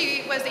team.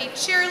 She was a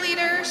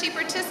cheerleader. She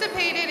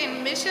participated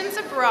in missions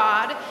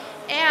abroad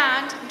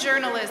and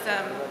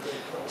journalism.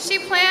 She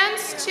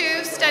plans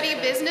to study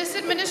business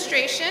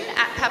administration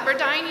at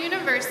Pepperdine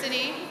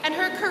University, and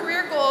her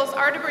career goals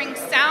are to bring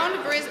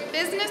sound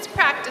business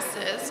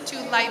practices to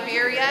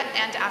Liberia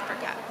and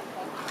Africa.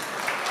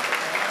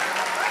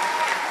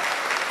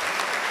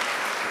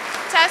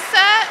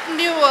 Tessa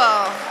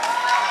Newell.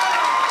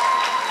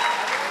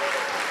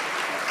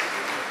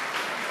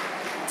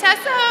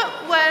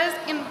 Tessa was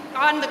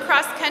on the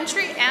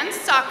cross-country and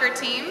soccer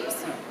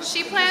teams.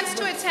 She plans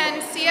to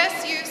attend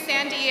CSU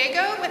San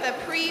Diego with a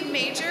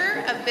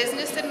pre-major of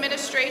business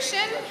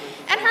administration,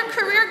 and her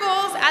career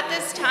goals at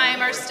this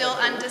time are still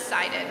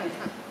undecided.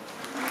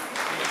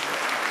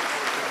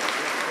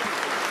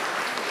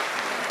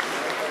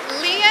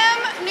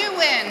 Liam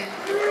Nguyen.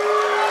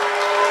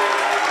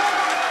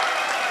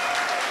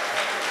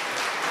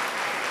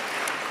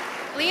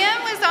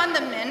 Liam was on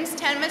the men's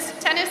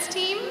tennis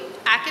team,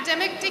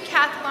 academic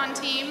decathlon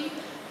team,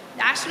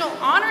 National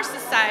Honor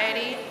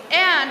Society,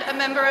 and a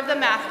member of the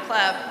math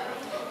club.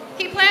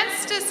 He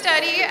plans to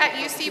study at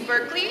UC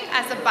Berkeley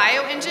as a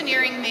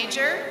bioengineering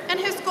major, and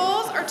his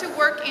goals are to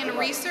work in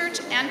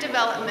research and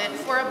development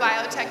for a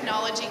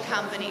biotechnology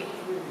company.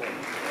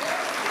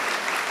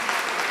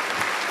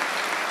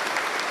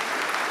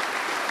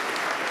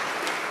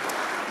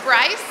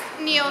 Bryce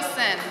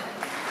Nielsen.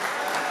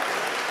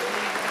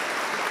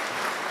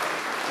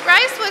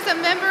 Bryce was a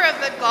member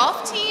of the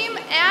golf team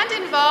and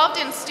involved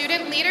in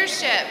student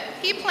leadership.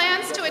 He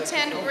plans to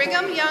attend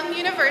Brigham Young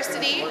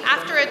University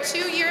after a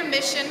 2-year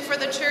mission for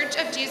the Church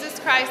of Jesus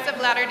Christ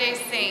of Latter-day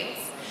Saints.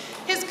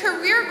 His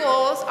career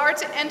goals are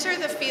to enter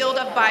the field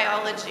of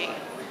biology.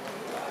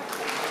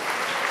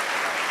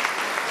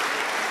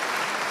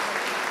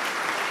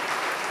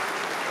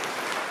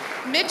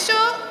 Mitchell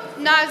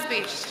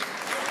Nasbish.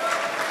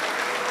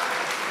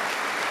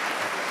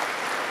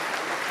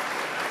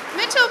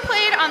 Mitchell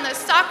played on the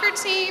soccer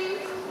team,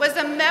 was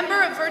a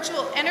member of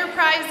Virtual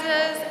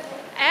Enterprises,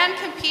 and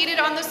competed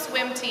on the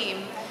swim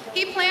team.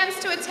 He plans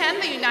to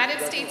attend the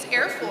United States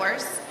Air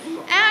Force,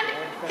 and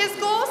his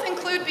goals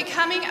include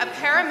becoming a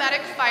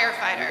paramedic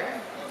firefighter.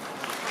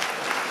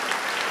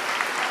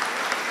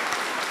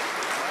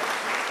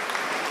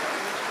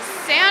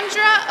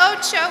 Sandra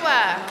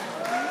Ochoa.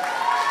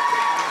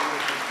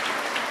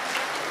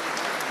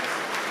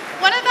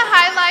 One of the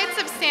highlights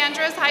of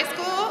Sandra's high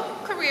school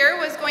career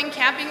was going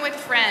camping with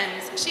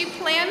friends. She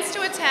plans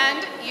to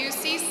attend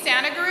UC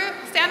Santa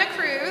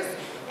Cruz,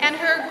 and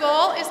her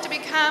goal is to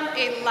become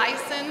a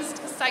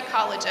licensed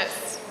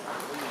psychologist.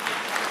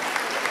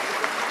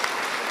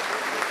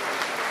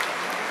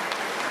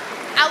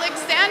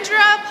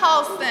 Alexandra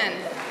Paulson.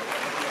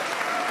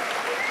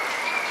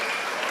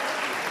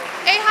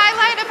 A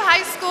highlight of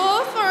high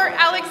school for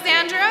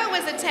Alexandra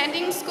was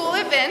attending school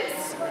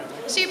events.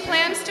 She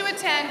plans to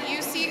attend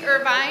UC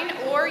Irvine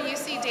or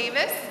UC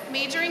Davis,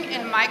 majoring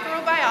in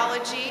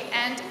microbiology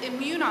and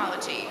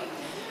immunology.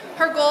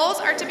 Her goals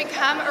are to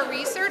become a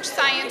research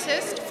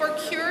scientist for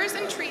cures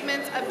and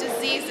treatments of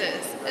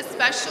diseases,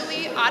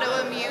 especially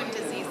autoimmune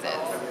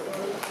diseases.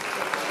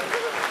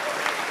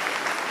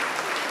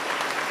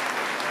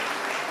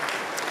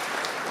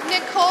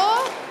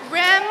 Nicole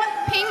Rem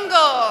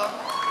Pingle.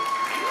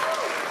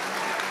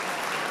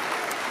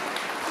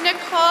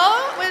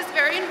 Nicole was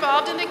very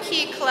involved in the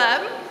Key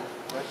Club,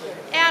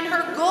 and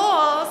her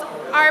goals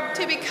are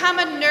to become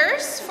a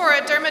nurse for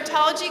a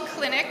dermatology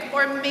clinic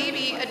or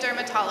maybe a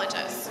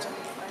dermatologist.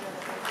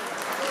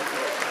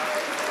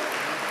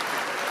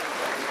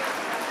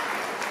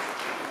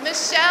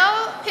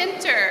 Michelle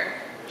Pinter.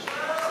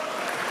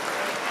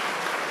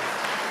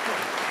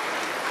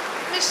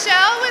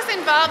 Michelle was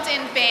involved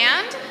in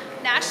band,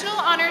 National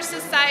Honor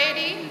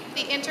Society,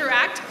 the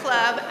Interact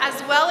Club,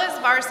 as well as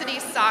varsity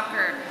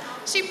soccer.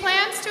 She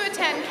plans to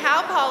attend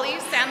Cal Poly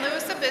San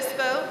Luis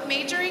Obispo,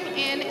 majoring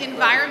in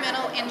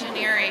environmental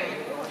engineering.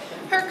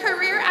 Her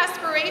career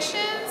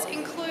aspirations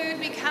include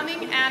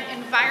becoming an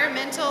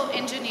environmental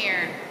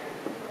engineer.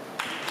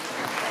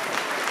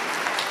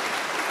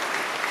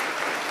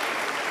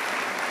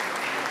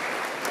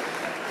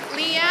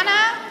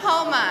 Leanna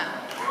Poma.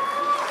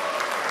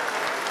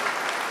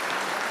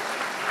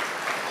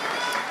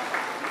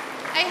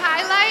 A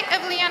highlight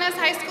of Leanna's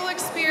high school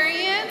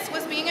experience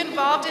was being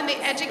involved in the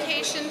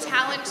Education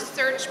Talent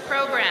Search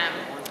program.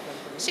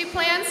 She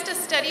plans to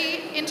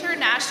study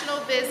international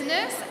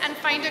business and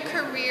find a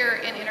career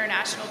in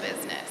international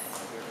business.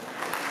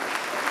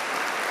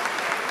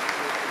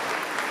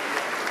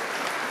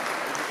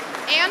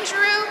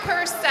 Andrew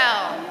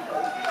Purcell.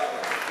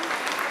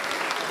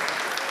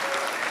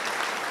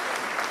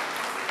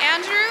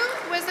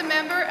 Andrew was a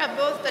member of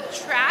both the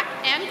track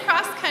and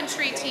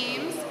cross-country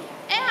teams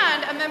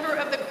and a member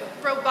of the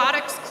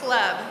robotics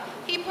club.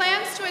 He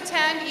plans to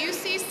attend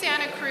UC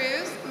Santa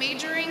Cruz,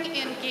 majoring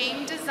in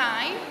game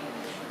design,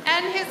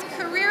 and his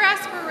career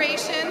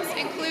aspirations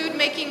include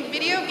making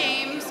video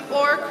games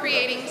or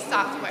creating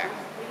software.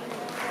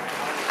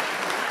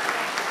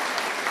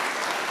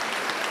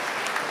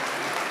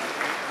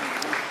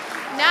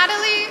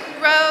 Natalie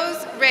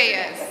Rose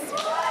Reyes.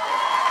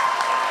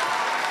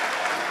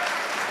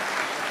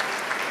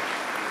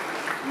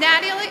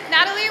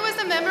 Natalie was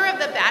a member of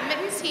the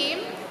badminton team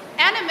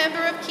and a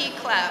member of Key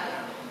Club.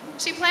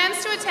 She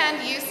plans to attend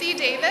UC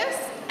Davis,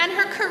 and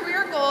her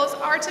career goals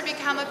are to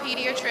become a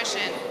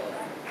pediatrician.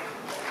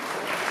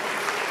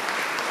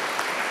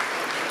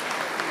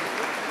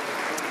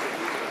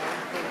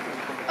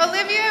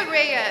 Olivia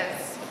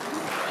Reyes.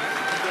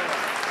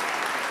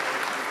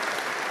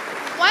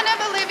 One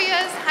of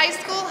Olivia's high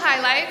school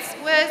highlights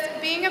was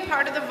being a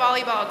part of the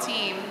volleyball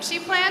team. She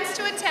plans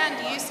to attend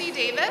UC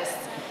Davis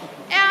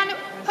and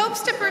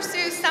hopes to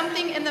pursue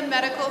something in the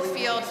medical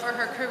field for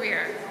her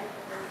career.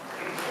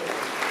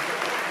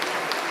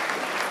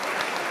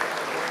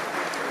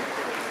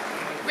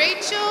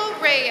 Rachel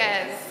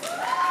Reyes.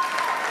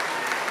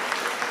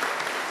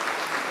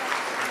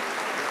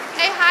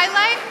 A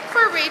highlight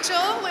for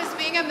Rachel was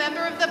being a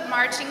member of the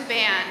marching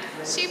band.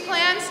 She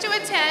plans to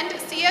attend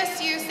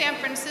CSU San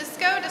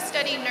Francisco to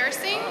study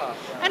nursing,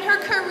 and her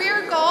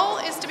career goal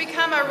is to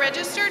become a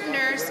registered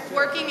nurse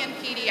working in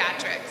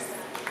pediatrics.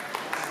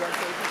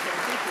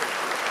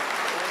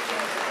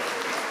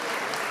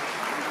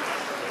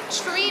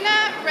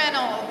 Trina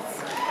Reynolds.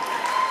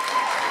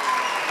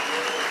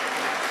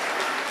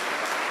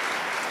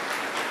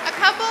 A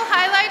couple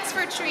highlights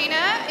for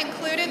Trina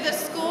included the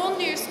school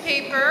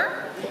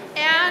newspaper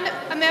and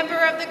a member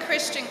of the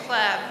Christian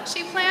Club.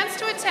 She plans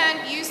to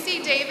attend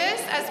UC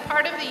Davis as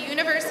part of the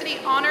University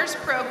Honors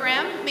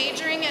Program,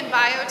 majoring in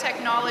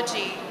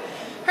biotechnology.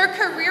 Her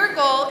career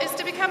goal is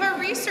to become a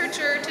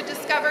researcher to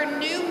discover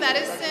new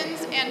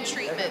medicines and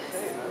treatments.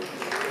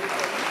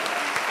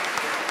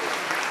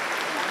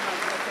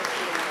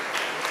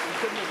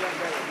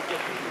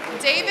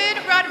 David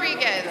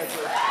Rodriguez.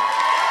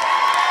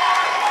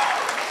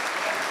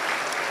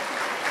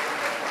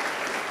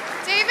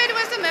 David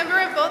was a member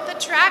of both the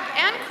track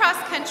and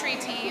cross-country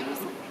teams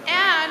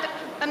and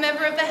a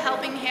member of the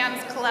Helping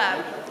Hands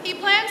Club. He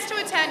plans to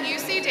attend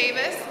UC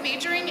Davis,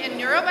 majoring in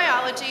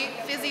neurobiology,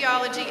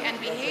 physiology, and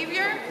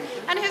behavior,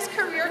 and his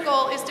career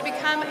goal is to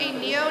become a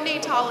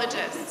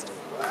neonatologist.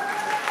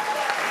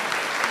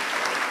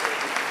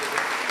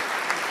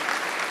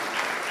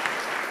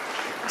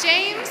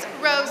 James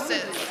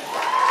Roses.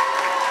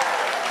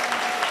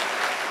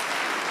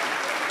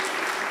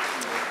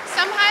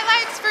 Some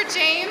highlights for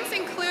James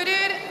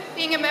included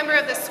being a member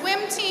of the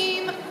swim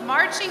team,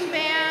 marching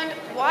band,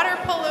 water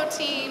polo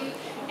team,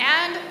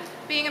 and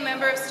being a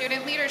member of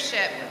student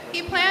leadership.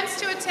 He plans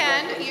to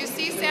attend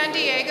UC San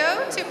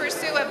Diego to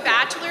pursue a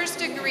bachelor's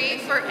degree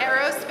for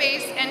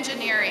aerospace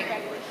engineering.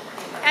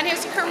 And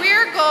his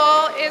career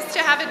goal is to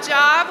have a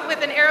job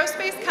with an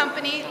aerospace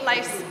company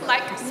like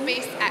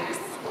SpaceX.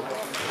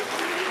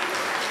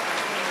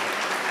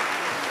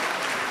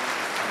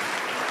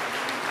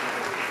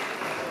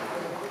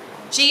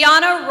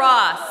 Gianna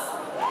Ross.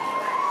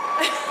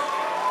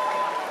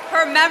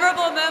 Her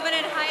memorable moment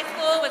in high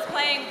school was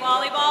playing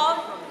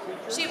volleyball.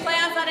 She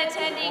plans on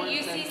attending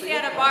UC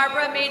Santa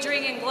Barbara,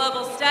 majoring in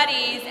global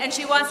studies, and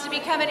she wants to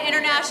become an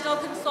international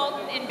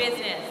consultant in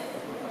business.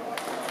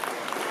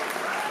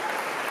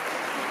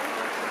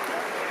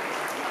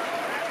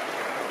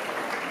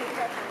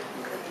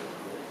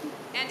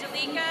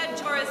 Angelica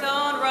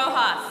Chorazon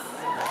Rojas.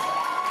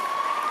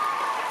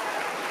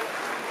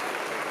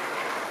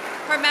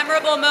 Her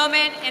memorable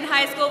moment in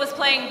high school was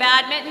playing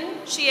badminton.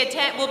 She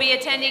will be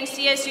attending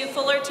CSU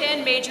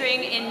Fullerton,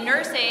 majoring in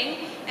nursing,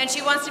 and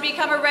she wants to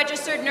become a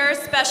registered nurse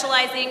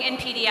specializing in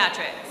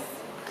pediatrics.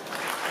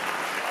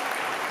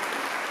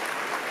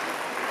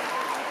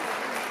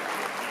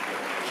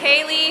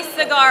 Kaylee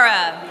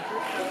Sagara.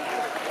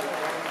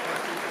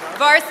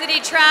 Varsity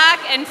track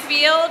and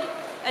field,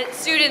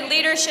 student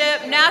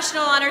leadership,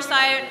 National Honor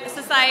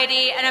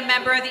Society, and a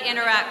member of the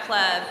Interact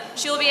Club.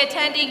 She will be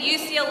attending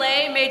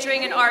UCLA,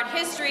 majoring in art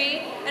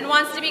history, and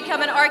wants to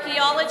become an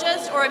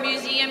archaeologist or a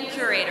museum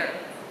curator.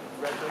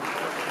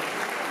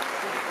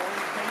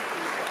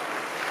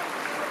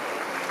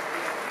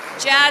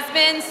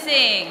 Jasmine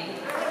Singh.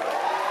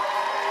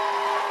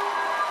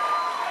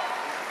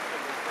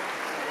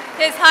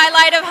 His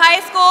highlight of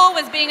high school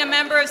was being a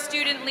member of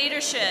student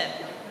leadership.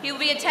 He will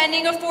be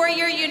attending a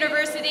four-year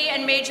university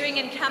and majoring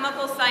in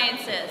chemical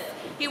sciences.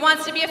 He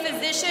wants to be a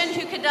physician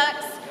who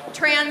conducts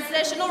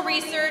transitional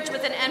research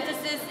with an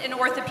emphasis in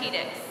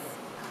orthopedics.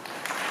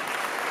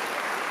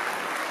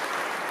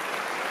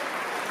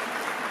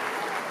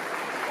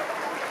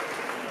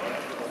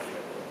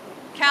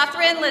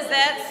 Catherine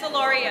Lizette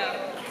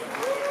Solorio.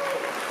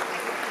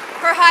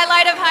 Her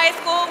highlight of high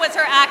school was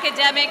her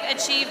academic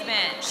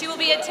achievement. She will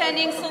be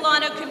attending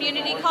Solano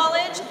Community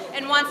College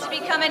and wants to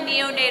become a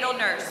neonatal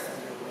nurse.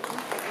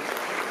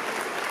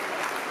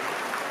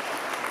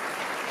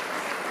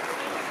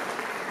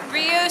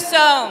 Ryu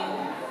Soam.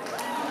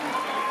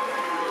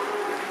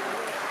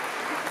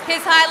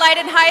 His highlight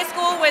in high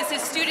school was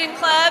his student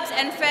clubs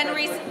and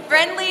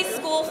friendly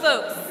school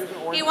folks.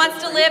 He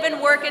wants to live and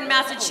work in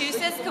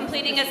Massachusetts,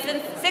 completing a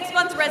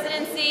 6-month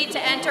residency to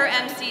enter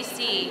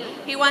MCC.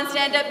 He wants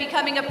to end up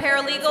becoming a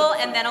paralegal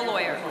and then a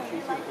lawyer.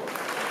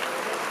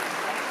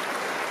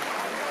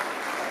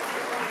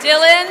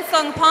 Dylan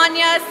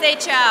Songpanya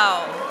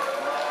Sechao.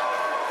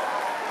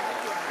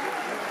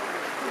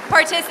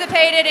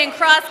 Participated in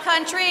cross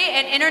country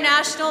and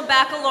international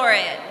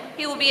baccalaureate.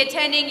 He will be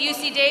attending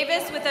UC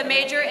Davis with a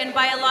major in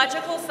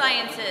biological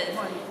sciences.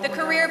 The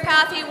career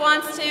path he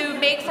wants to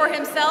make for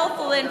himself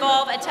will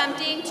involve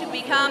attempting to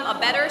become a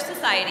better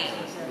society.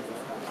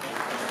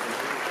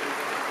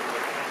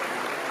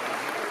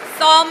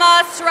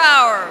 Salma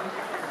Srour.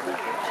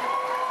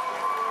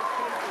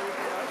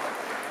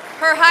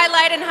 Her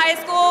highlight in high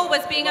school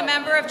was being a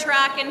member of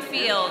track and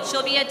field.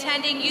 She'll be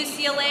attending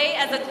UCLA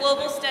as a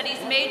global studies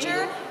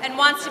major and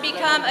wants to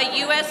become a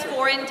U.S.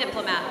 foreign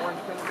diplomat.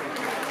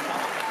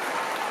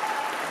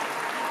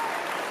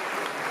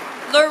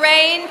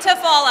 Lorraine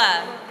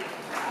Tafala.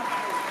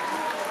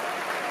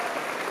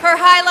 Her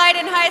highlight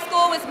in high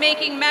school was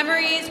making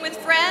memories with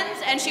friends,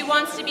 and she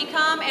wants to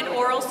become an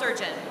oral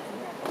surgeon.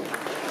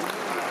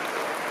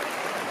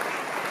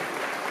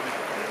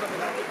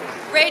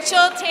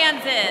 Rachel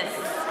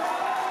Tanzis.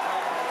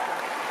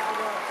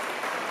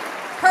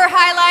 Her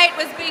highlight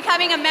was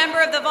becoming a member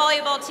of the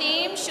volleyball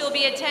team. She'll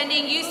be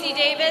attending UC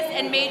Davis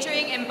and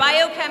majoring in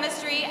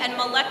biochemistry and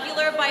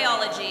molecular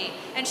biology,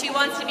 and she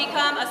wants to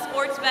become a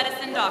sports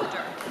medicine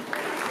doctor.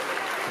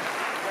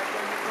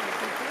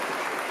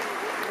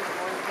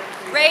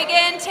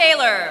 Reagan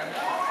Taylor.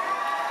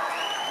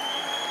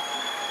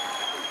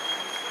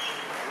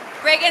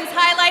 Reagan's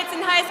highlights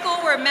in high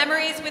school were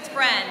memories with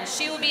friends.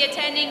 She will be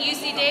attending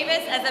UC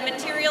Davis as a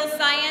materials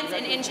science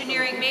and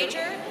engineering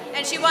major,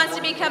 and she wants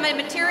to become a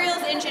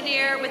materials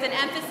engineer with an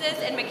emphasis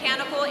in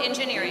mechanical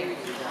engineering.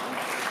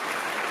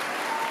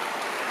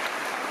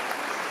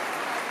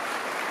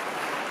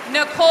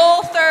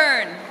 Nicole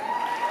Thurn.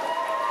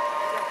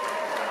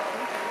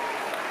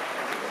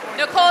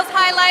 Nicole's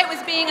highlight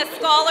was being a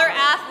scholar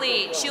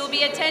athlete. She will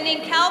be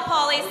attending Cal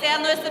Poly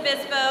San Luis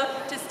Obispo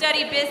to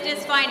study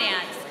business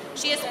finance.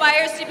 She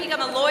aspires to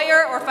become a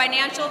lawyer or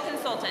financial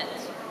consultant.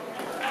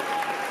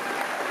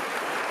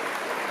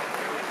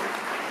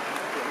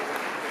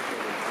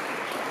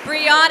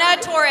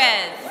 Brianna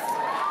Torres.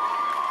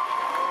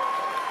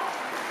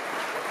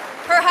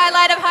 Her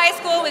highlight of high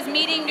school was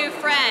meeting new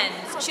friends.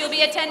 She'll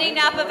be attending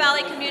Napa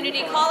Valley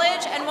Community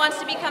College and wants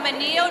to become a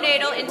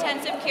neonatal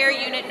intensive care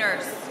unit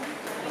nurse.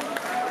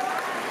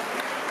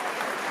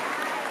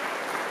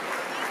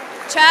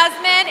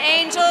 Jasmine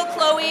Angel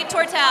Chloe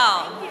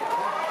Tortel.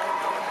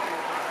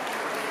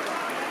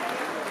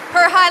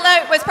 Her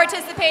highlight was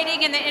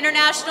participating in the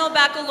International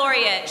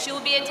Baccalaureate. She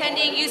will be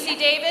attending UC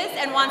Davis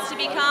and wants to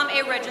become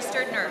a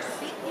registered nurse.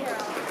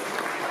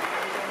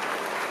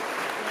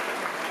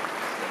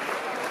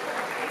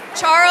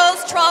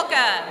 Charles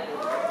Tralka.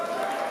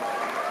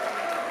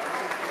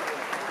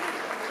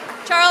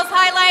 Charles'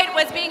 highlight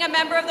was being a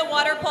member of the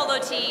water polo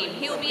team.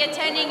 He will be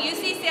attending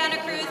UC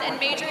Santa Cruz and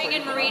majoring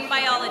in marine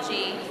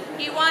biology.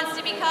 He wants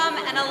to become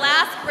an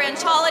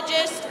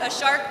elasbranchiologist, a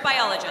shark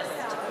biologist.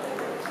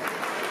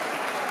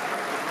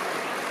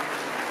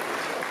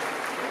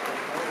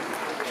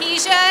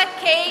 Keisha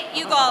Kate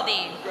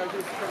Ugaldi.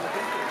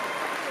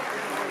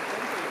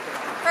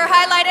 Her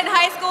highlight in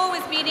high school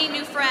was meeting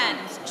new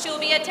friends. She will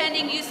be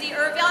attending UC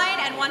Irvine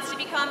and wants to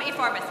become a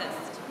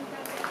pharmacist.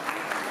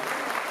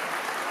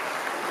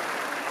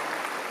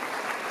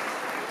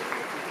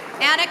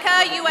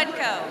 Annika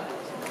Uenko.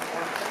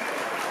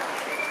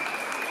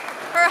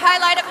 Her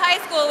highlight of high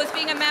school was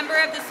being a member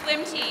of the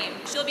swim team.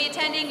 She'll be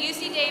attending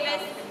UC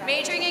Davis,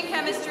 majoring in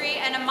chemistry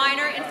and a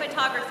minor in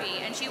photography,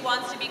 and she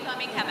wants to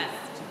become a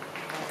chemist.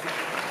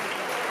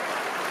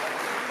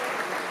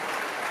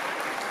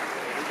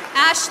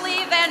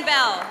 Ashley Van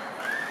Bell.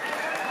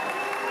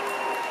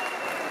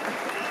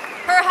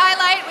 Her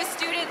highlight was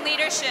student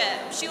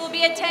leadership. She will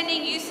be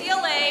attending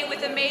UCLA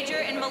with a major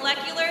in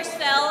molecular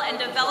cell and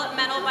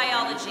developmental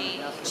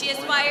biology. She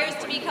aspires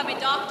to become a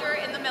doctor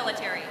in the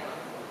military.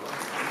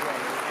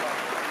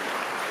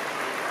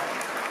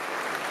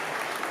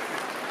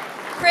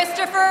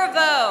 Christopher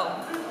Vo.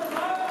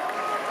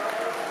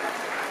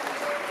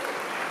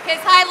 His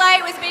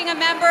highlight was being a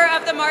member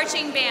of the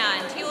marching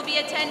band. He will be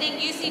attending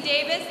UC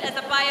Davis as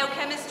a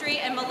biochemistry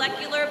and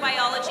molecular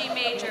biology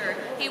major.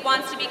 He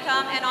wants to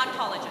become an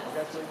oncologist.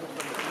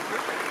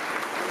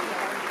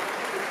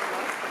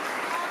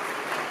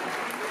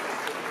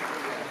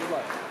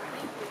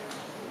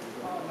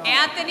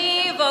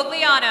 Anthony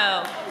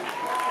Vogliano.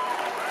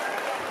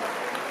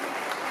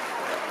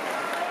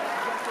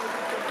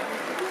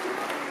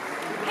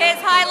 His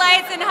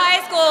highlights in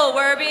high school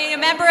were being a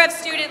member of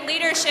student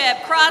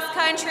leadership,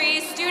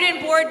 cross-country,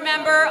 student board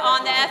member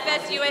on the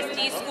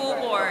FSUSD school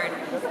board.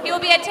 He will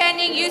be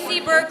attending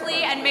UC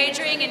Berkeley and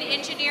majoring in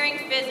engineering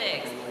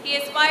physics. He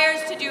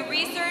aspires to do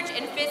research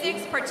in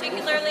physics,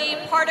 particularly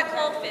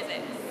particle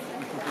physics.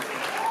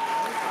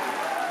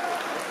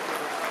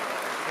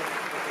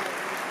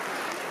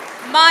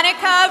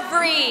 Monica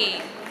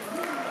Vree.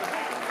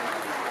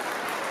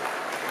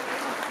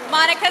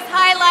 Monica's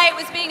highlight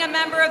was being a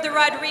member of the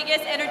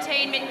Rodriguez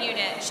Entertainment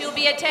Unit. She'll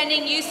be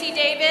attending UC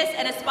Davis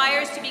and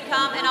aspires to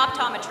become an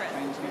optometrist.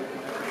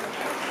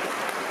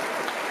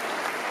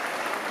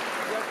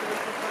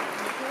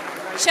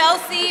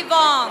 Chelsea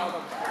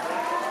Vong.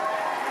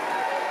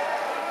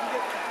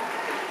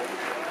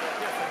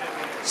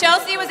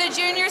 Chelsea was a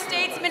Junior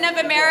Statesman of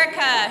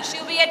America.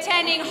 She'll be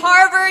attending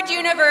Harvard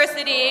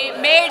University,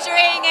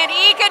 majoring in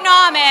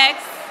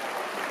economics,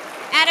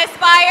 and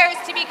aspires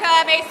to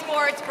become a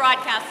sports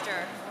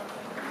broadcaster.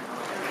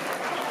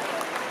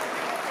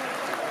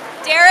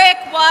 Derek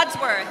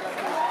Wadsworth.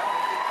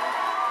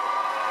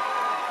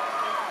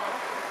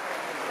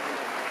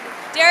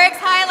 Derek's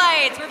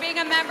highlights were being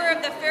a member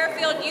of the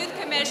Fairfield Youth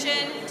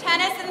Commission,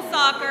 tennis and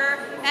soccer,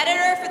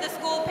 editor for the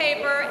school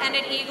paper, and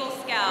an Eagle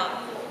Scout.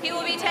 He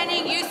will be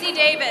attending UC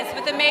Davis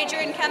with a major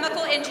in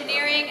chemical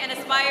engineering and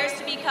aspires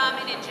to become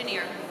an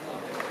engineer.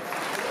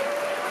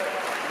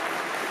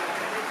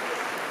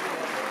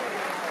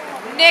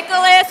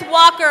 Nicholas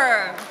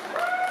Walker.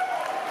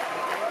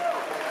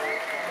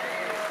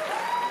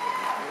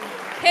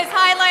 His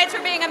highlights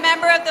were being a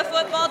member of the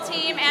football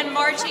team and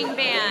marching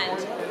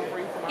band.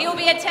 He will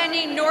be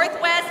attending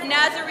Northwest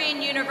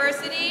Nazarene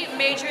University,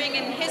 majoring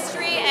in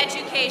history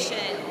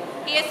education.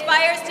 He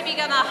aspires to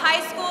become a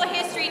high school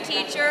history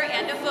teacher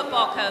and a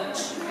football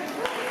coach.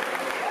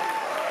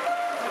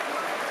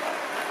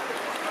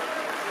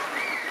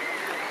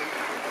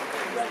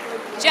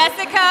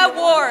 Jessica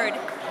Ward.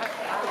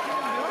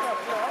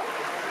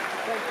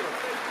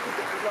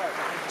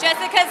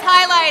 Jessica's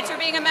highlights were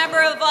being a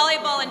member of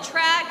volleyball and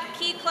track,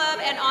 Key Club,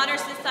 and Honor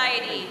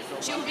Society.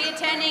 She will be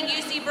attending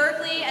UC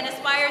Berkeley and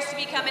aspires to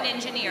become an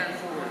engineer.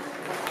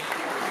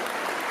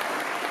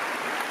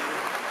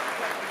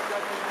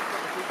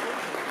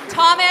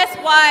 Thomas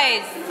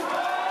Wise.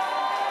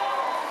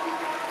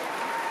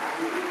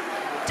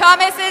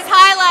 Thomas's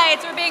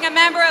highlights were being a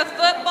member of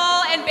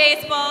football and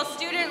baseball,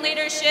 student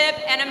leadership,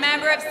 and a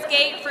member of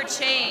Skate for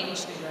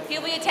Change.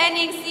 He'll be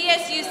attending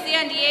CSU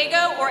San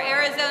Diego or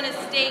Arizona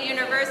State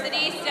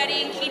University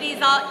studying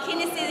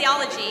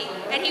kinesiology,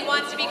 and he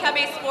wants to become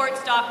a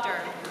sports doctor.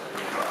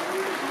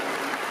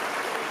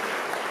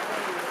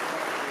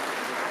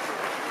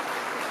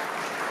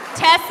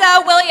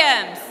 Tessa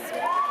Williams.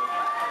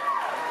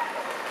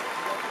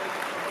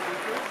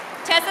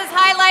 Tessa's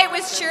highlight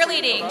was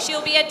cheerleading.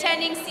 She'll be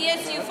attending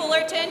CSU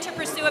Fullerton to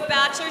pursue a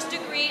bachelor's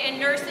degree in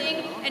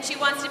nursing, and she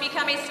wants to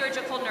become a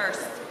surgical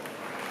nurse.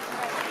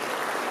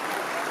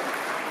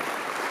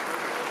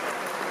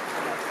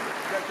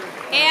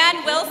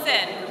 Ann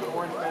Wilson.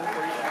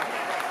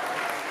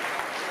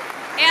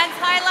 Ann's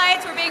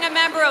highlights were being a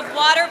member of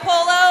water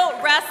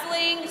polo,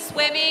 wrestling,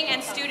 swimming,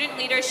 and student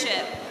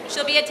leadership.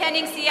 She'll be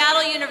attending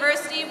Seattle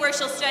University where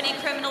she'll study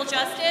criminal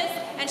justice,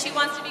 and she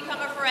wants to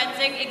become a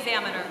forensic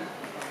examiner.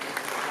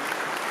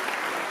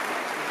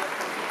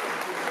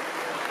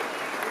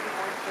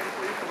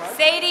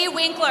 Sadie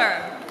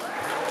Winkler.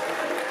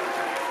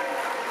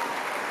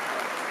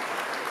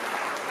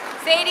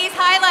 Sadie's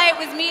highlight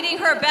was meeting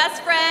her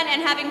best friend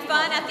and having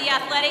fun at the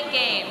athletic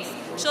games.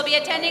 She'll be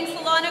attending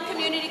Solano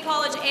Community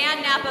College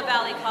and Napa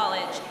Valley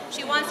College.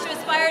 She wants to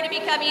aspire to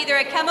become either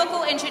a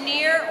chemical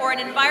engineer or an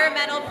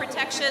environmental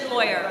protection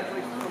lawyer.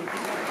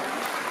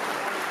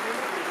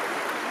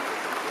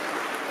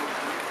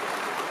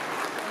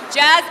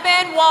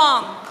 Jasmine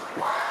Wong.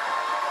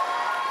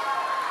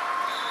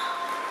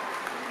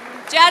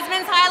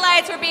 Jasmine's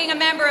highlights were being a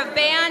member of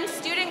band,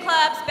 student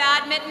clubs,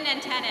 badminton,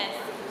 and tennis.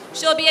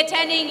 She'll be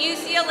attending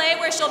UCLA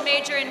where she'll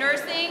major in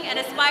nursing and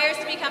aspires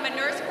to become a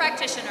nurse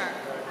practitioner.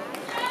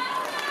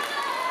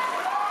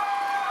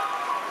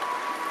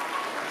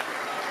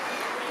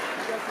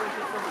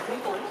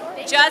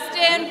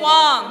 Justin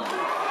Wong.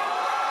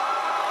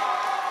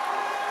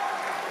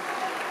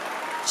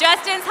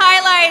 Justin's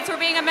highlights were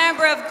being a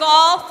member of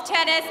golf,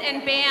 tennis,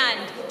 and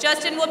band.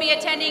 Justin will be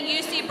attending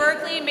UC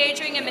Berkeley,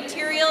 majoring in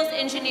materials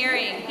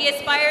engineering. He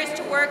aspires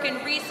to work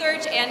in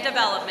research and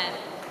development.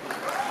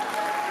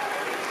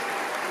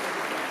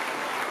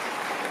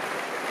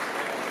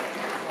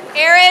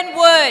 Aaron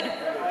Wood.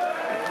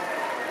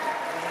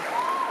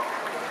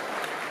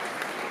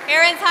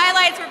 Aaron's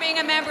highlights were being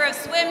a member of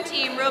swim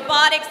team,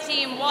 robotics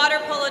team, water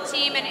polo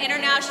team, and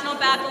international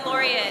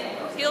baccalaureate.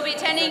 He'll be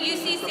attending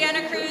UC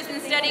Santa Cruz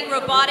and studying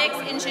robotics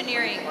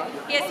engineering.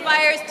 He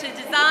aspires to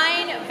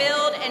design,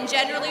 build, and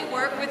generally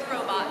work with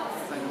robots.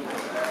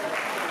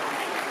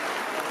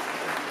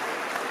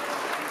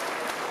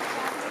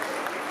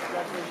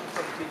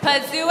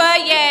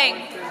 Pazua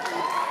Yang.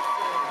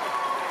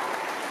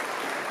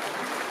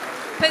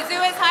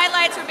 Pazua's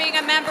highlights for being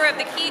a member of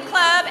the Key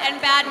Club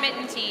and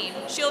badminton team.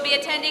 She'll be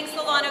attending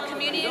Solano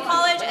Community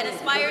College and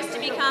aspires to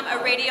become a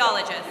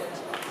radiologist.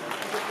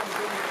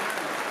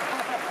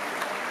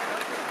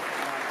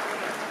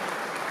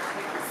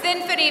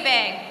 Symphony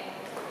Bang.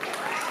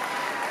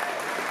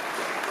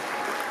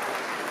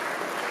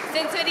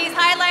 Symphony's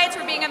highlights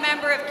for being a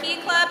member of Key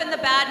Club and the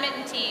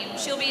badminton team.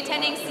 She'll be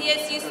attending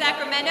CSU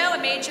Sacramento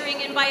and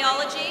majoring in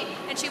biology,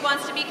 and she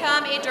wants to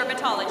become a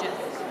dermatologist.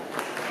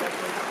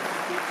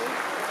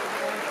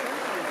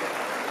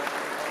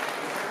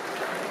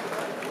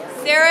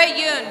 Sarah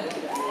Yoon.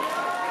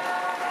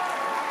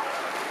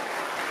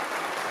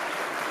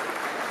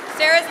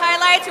 Sarah's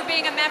highlights were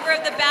being a member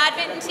of the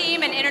badminton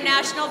team and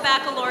international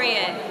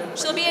baccalaureate.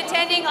 She'll be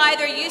attending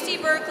either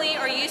UC Berkeley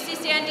or UC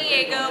San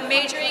Diego,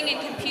 majoring in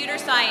computer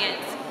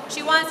science.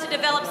 She wants to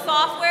develop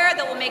software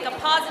that will make a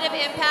positive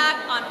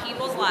impact on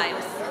people's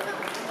lives.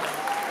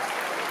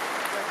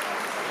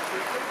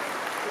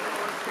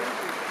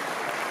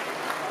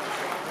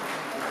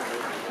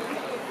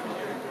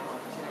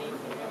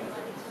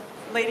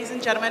 Ladies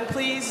and gentlemen,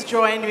 please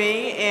join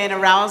me in a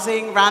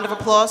rousing round of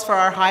applause for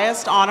our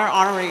highest honor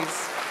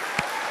honorees.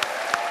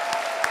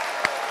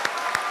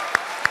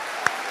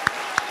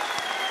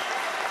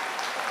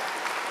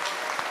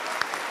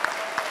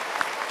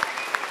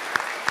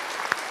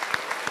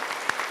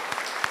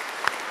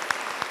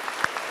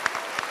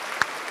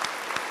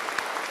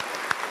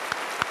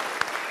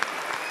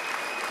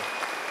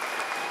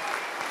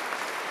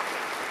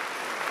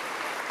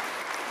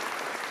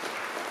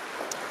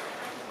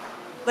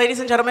 Ladies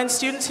and gentlemen,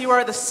 students, you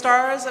are the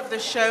stars of the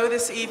show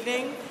this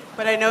evening,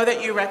 but I know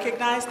that you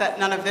recognize that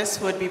none of this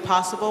would be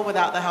possible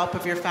without the help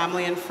of your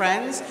family and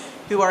friends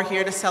who are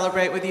here to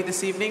celebrate with you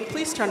this evening.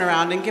 Please turn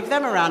around and give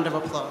them a round of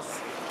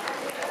applause.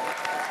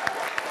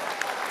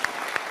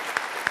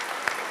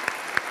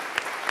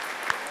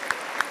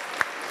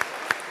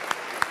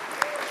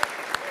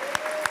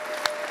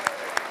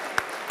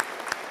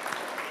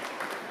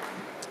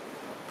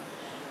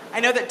 I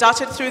know that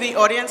dotted through the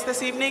audience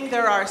this evening,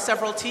 there are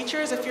several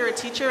teachers. If you're a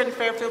teacher in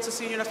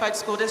Fairfield-Suisun Unified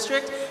School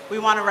District, we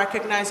want to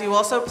recognize you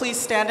also. Please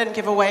stand and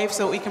give a wave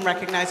so we can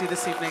recognize you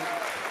this evening.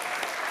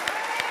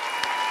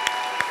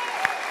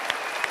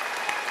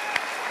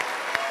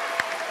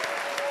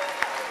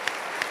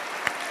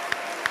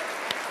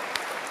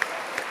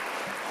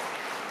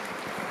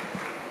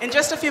 In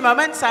just a few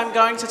moments, I'm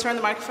going to turn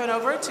the microphone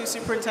over to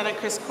Superintendent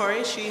Chris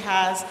Corey. She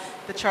has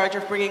the charge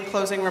of bringing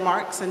closing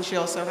remarks, and she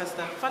also has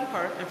the fun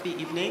part of the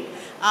evening.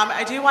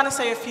 I do want to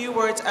say a few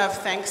words of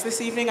thanks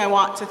this evening. I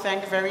want to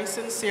thank very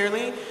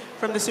sincerely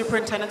from the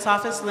Superintendent's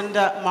Office,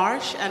 Linda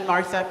Marsh and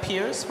Martha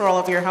Pierce, for all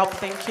of your help.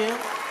 Thank you.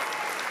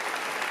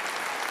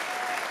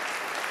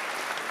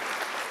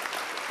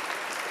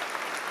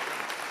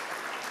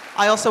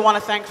 I also want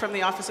to thank from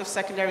the Office of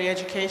Secondary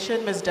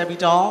Education, Ms. Debbie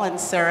Dahl and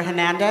Sarah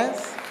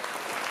Hernandez.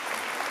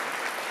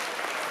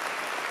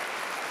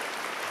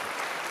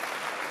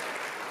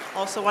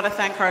 Also want to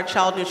thank our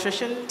child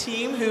nutrition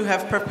team who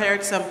have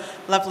prepared some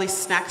lovely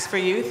snacks for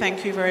you.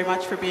 Thank you very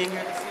much for being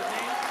here this evening.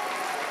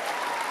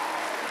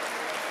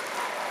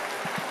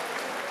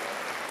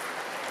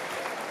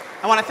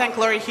 I want to thank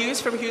Lori Hughes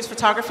from Hughes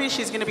Photography.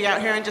 She's going to be out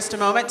here in just a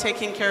moment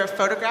taking care of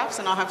photographs,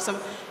 and I'll have some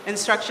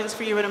instructions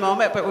for you in a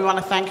moment, but we want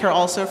to thank her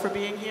also for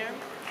being here.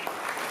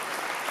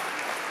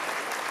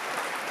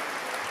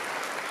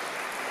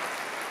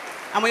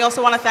 And we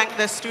also want to thank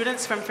the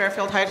students from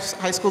Fairfield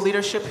High School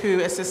leadership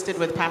who assisted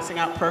with passing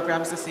out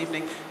programs this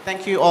evening.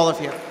 Thank you, all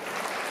of you.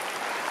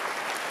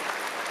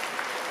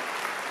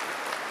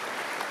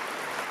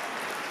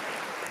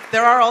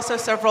 There are also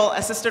several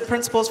assistant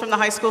principals from the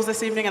high schools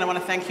this evening, and I want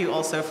to thank you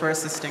also for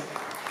assisting.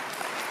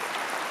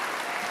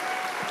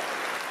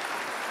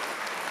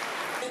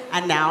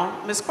 And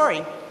now, Ms.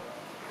 Corey.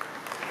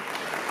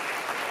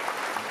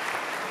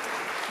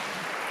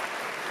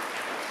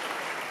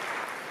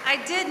 I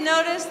did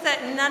notice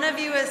that none of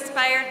you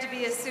aspired to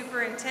be a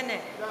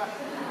superintendent.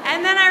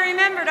 And then I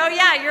remembered, oh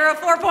yeah, you're a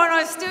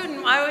 4.0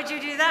 student, why would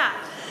you do that?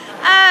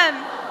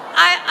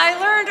 I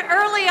learned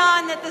early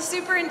on that the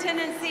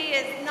superintendency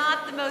is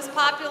not the most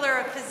popular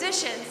of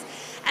positions.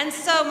 And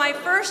so my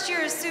first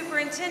year as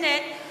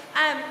superintendent,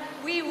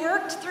 we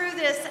worked through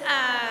this,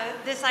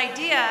 this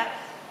idea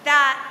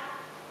that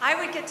I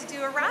would get to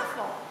do a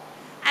raffle.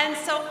 And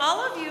so all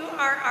of you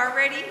are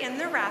already in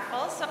the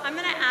raffle. So I'm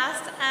going to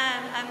ask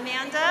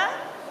Amanda,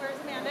 where's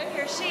Amanda?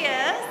 Here she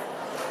is,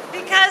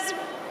 because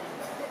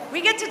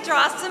we get to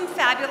draw some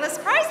fabulous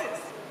prizes.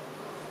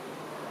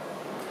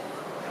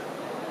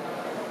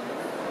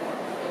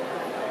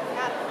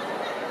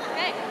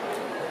 Okay.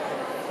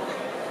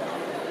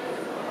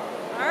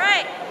 All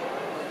right.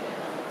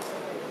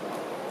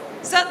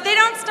 So they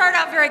don't start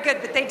out very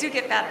good, but they do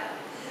get better.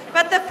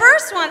 But the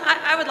first one,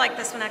 I would like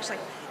this one actually,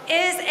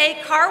 is a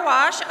car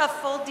wash, a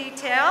full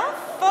detail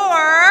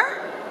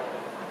for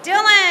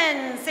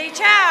Dylan. Say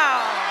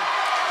ciao.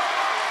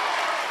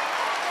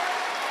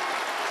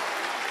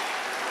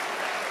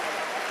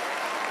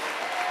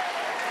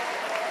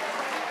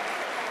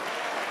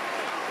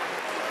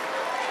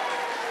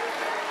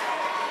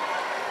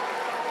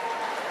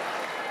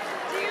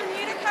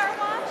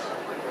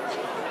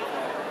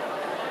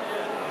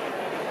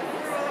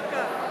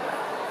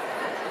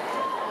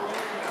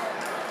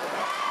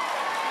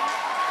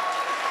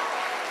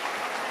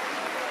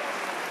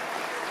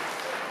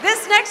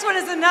 next one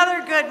is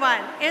another good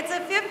one. It's a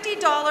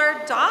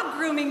 $50 dog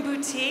grooming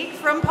boutique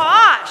from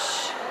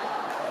Posh.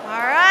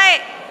 All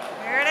right,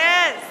 here it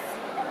is.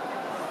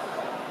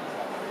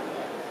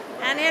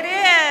 And it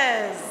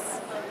is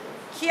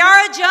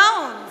Kiara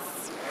Jones.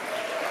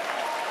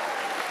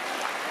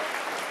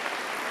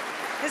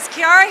 Is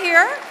Kiara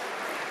here?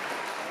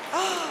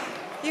 Oh,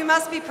 you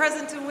must be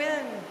present to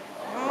win.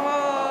 Oh.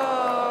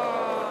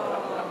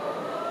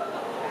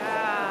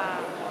 Yeah.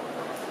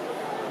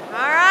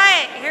 All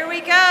right, here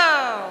we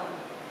go.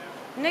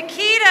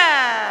 Nikita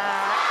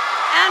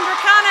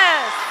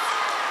Andrikanis.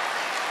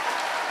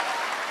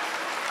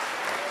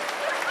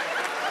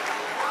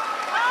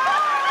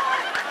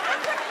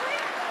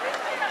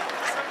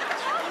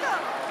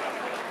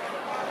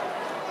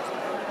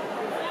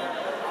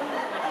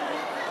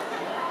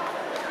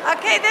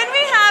 Okay, then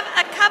we have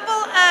a couple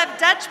of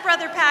Dutch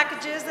Brother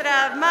packages that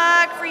have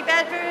mug, free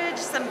beverage,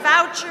 some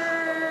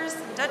vouchers,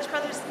 some Dutch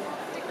Brothers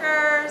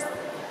stickers.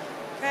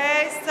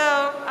 Okay,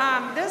 so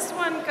this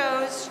one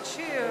goes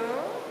to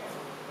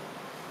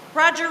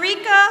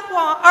Roderica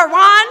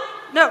Juan.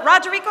 No,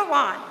 Roderica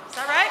Juan. Is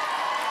that right?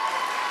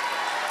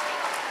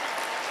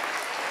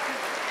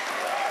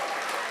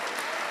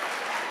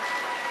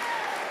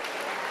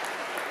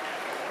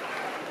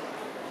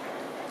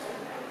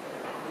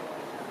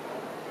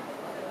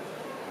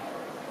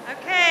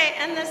 Okay,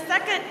 and the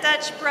second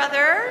Dutch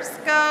Brothers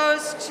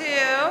goes to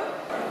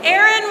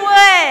Aaron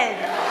Wood.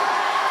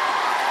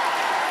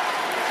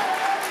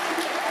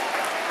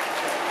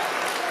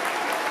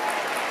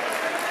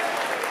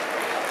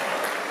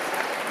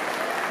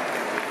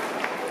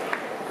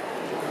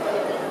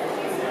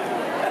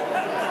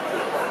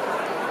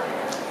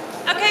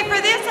 Okay,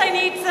 for this I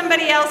need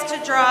somebody else to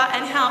draw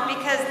and help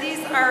because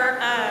these are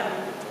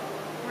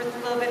worth a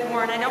little bit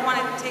more and I don't want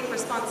to take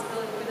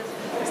responsibility for this.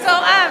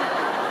 So,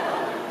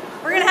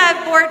 we're going to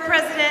have Board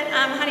President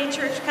Honey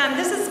Church come.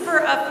 This is for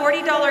a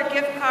 $40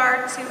 gift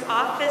card to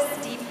Office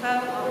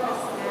Depot.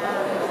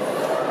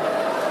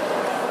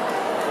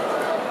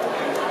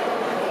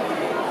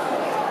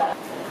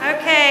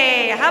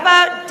 Okay, how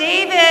about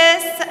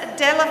Davis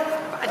Dela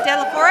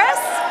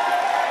Forest?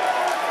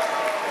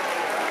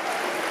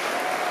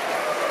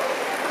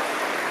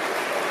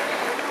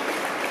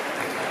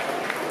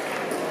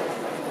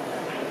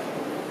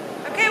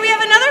 Okay, we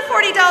have another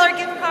 $40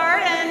 gift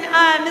card, and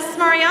Mrs.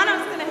 Mariano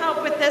is going to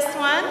help with this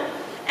one.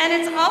 And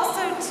it's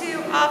also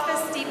to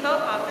Office Depot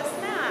Office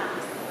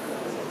Max.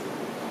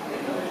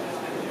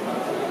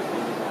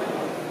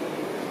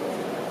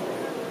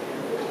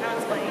 Now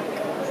it's blank.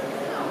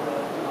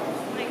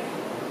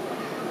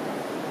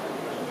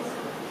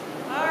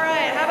 All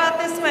right, how about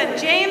this one?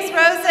 James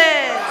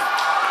Roses.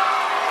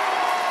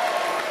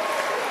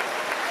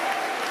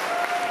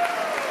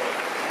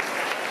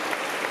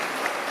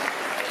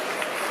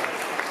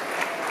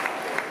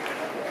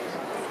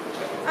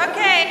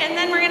 Okay, and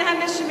then we're going to have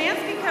Ms.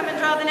 Shemansky come and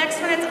draw the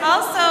next one. It's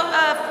also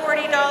a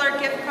 $40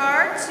 gift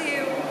card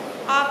to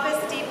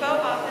Office Depot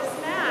Office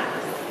Max.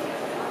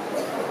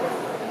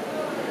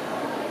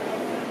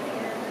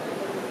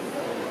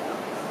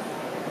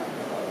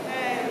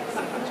 Okay, let's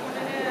see which one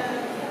it is.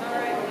 All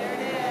right, there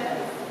it is.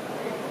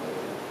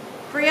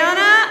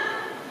 Brianna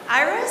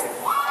Iris?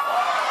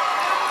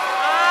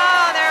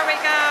 Oh, there we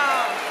go.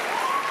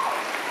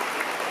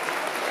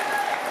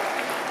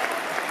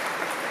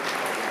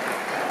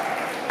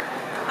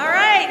 All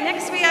right,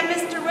 next we have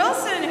Mr.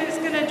 Wilson who's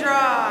going to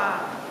draw.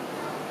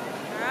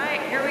 All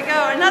right, here we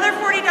go. Another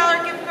 $40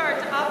 gift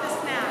card to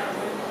Office Max.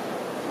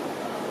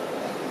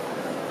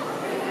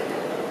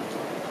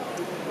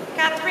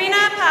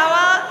 Katrina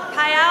Paolo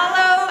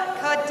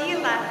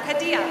Cadilla.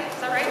 Is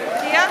that right?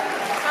 Cadilla?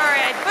 Sorry,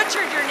 I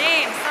butchered your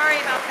name. Sorry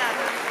about that.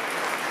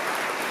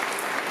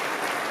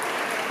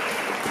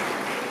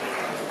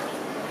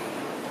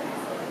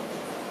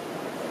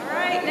 All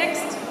right,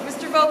 next,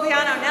 Mr.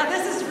 Bogliano. Now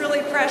this is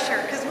really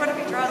pressure, because what if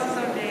he draws his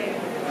own name?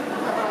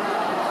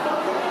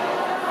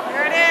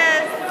 There it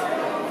is.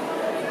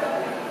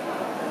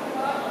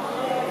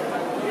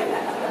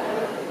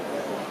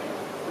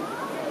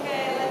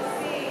 Okay, let's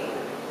see.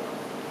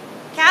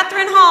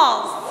 Catherine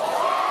Halls.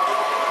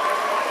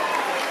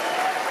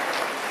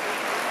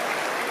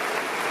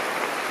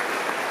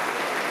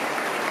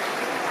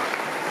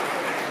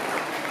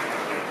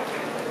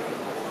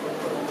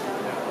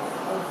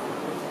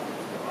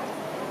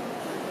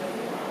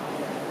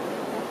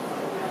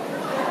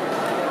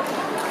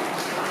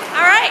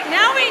 All right,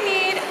 now we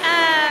need,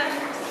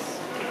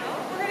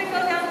 we're going to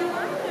go down the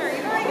line there.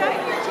 You've already got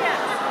your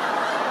chance.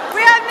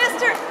 We have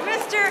Mr.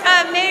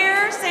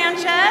 Mayor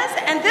Sanchez,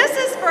 and this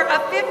is for a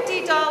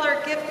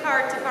 $50 gift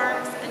card to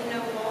Barnes &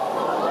 Noble.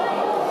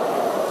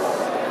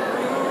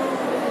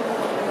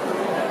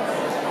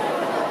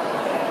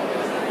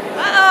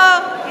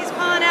 Uh-oh, he's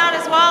pulling out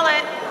his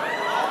wallet.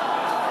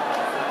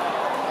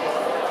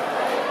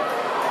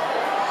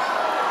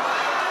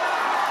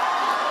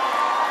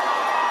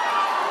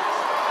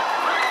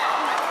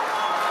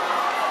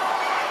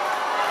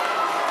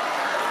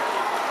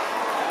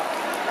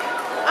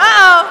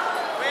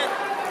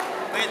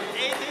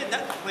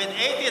 With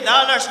 $80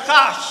 $50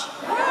 cash.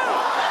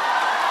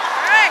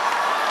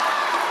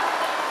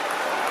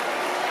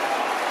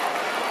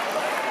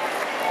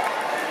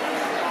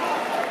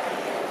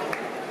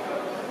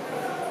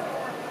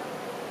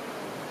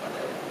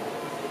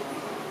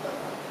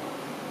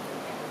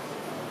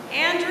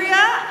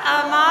 Andrea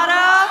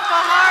Amado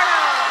Fajardo.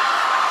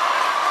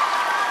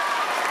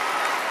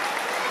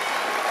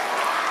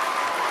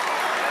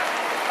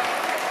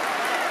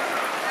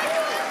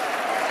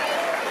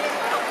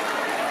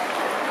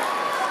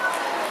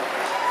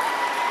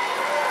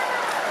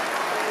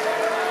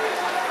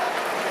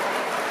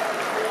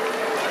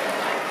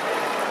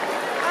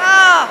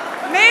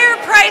 Mayor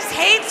Price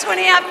hates when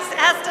he has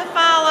to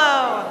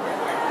follow.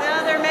 The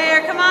other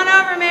mayor, come on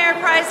over, Mayor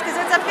Price, because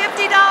it's a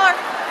 $50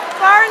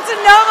 Barnes &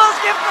 Noble's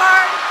gift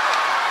card.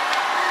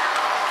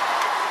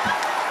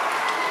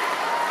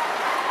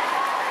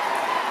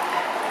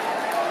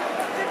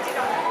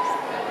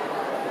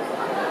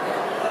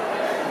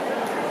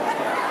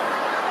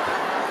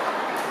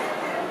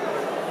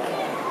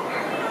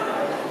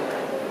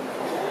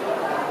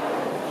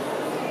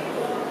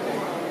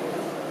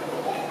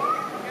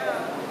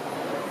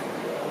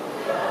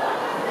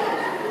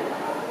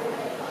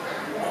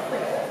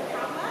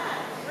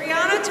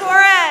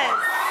 Torres.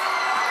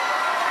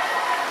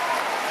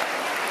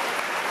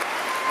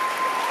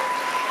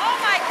 Oh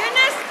my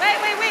goodness. Wait.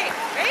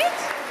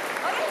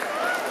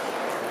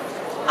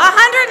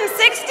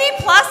 160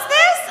 plus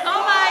this?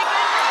 Oh my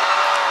goodness.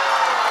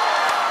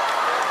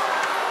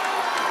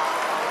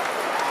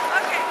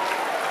 Okay.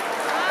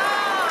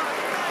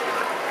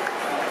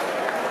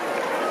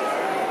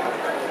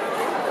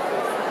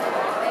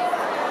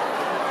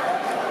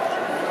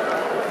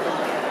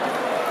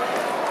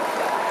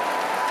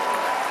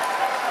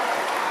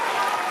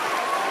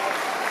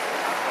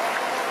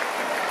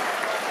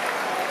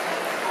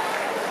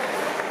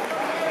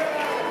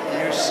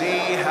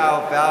 See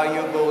how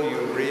valuable you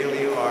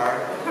really are?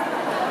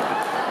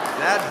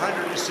 That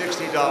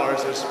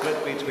 $160 is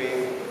split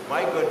between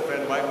my good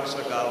friend Michael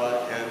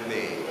Sagala and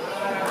me.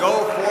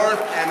 Go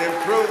forth and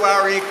improve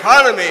our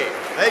economy.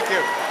 Thank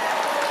you.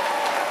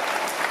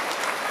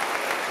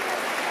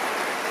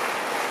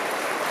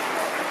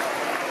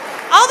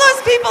 All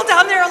those people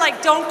down there are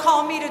like, don't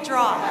call me to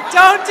draw.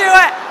 Don't do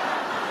it.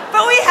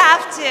 But we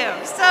have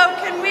to. So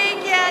can we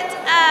get,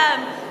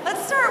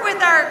 let's start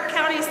with our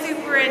county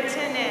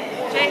superintendent,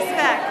 Jay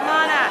Speck. Come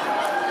on up.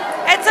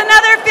 It's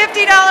another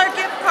 $50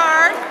 gift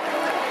card.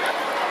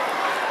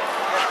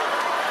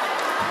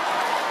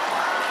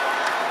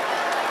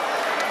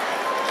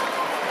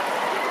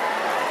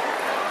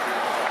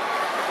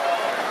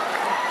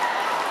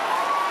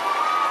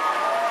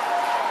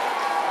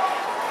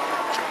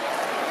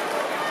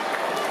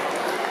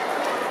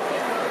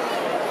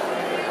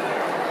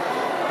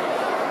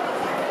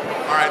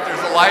 All right,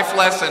 there's a life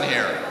lesson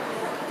here.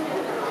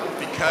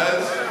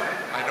 Because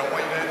I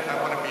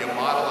want to be a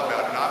model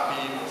about not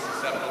being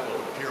susceptible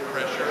to peer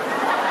pressure.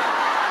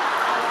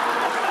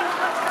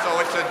 So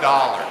it's $1.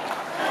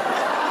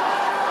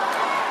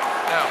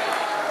 No,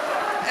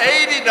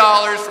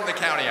 $80 from the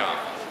county office.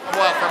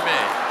 Well, for me.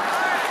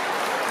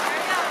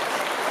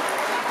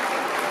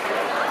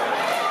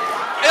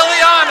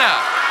 Ileana.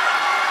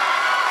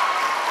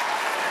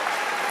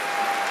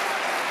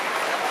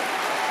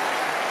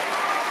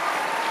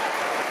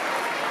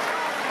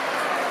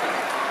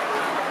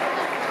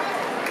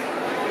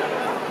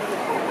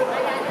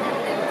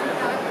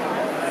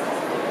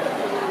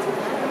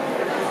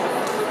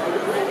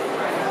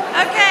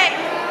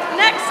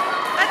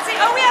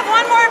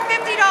 One more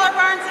 $50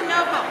 Barnes &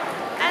 Noble.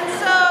 And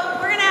so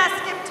we're going to ask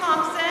Skip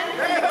Thompson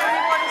from the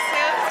County Board of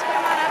Suits to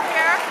come on up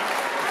here.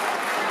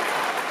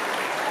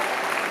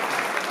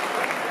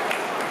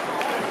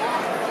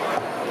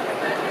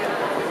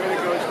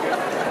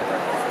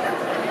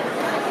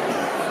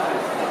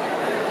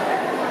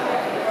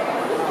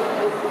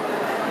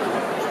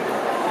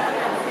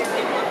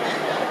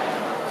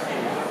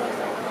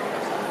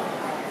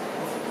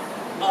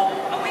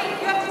 Oh, wait,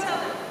 you have to tell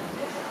them.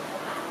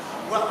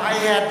 Well, I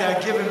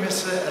had given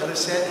Miss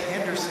Lisette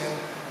Henderson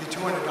the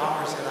 $200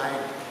 that I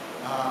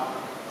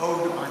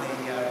owed on a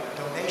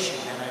donation,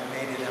 and I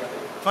made it a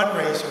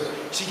fundraiser.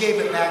 She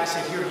gave it back and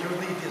said, here, you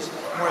leave this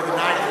more than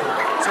I do.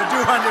 So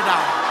do $100.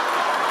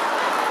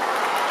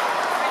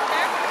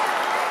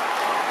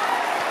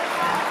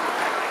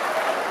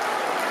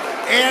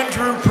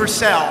 Andrew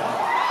Purcell.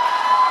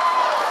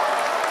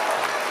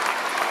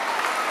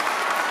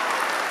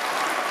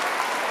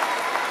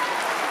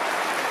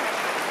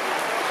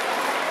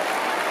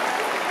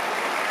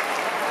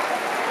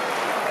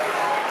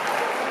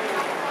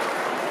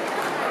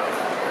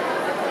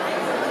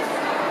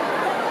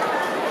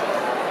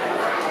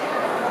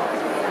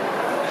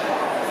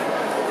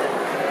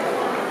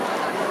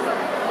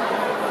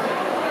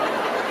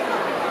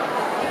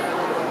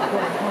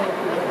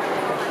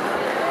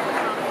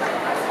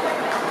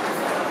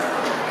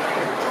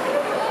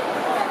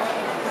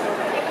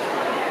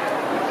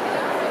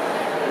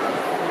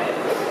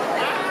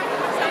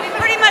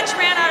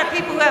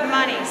 People who have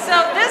money.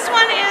 So this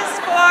one is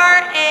for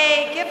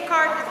a gift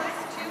card. Is this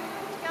 $200?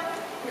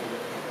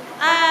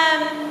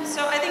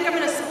 So I think I'm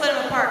going to split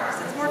them apart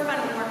because it's more fun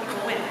when more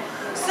people win.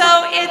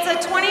 So it's a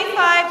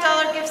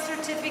 $25 gift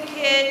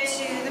certificate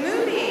to the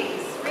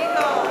movies.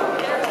 Regal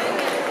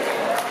Entertainment.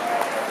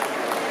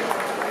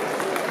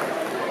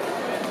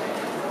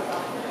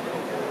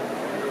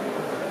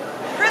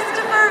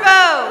 Christopher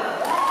Vogue.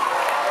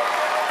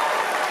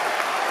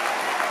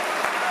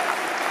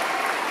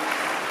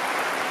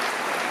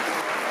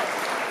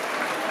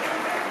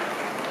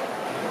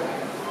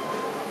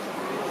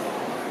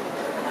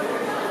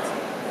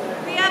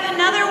 We have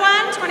another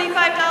one,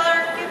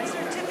 $25 gift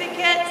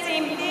certificate,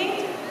 same thing.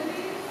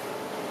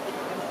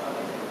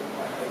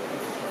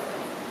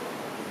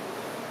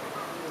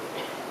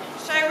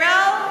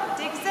 Shirel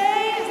Diggsay,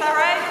 is that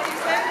right?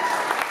 Diggsay?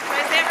 Did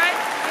I say it right?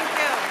 Thank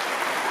you.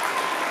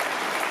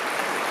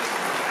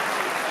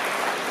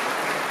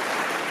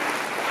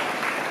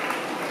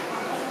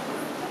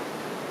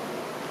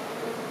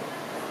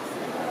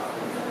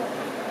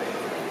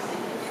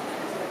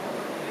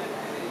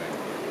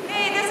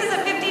 Hey, this is a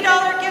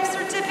 $50 gift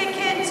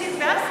certificate to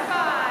Best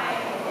Buy.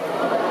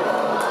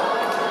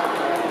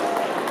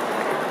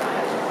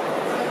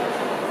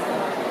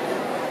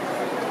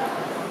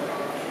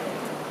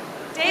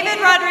 David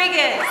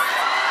Rodriguez.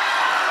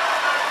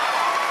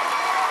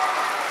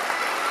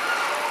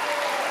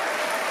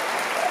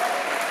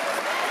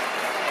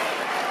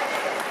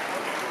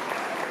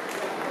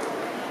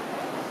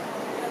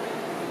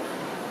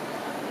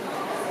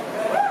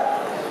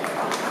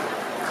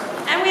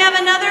 And we have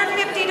another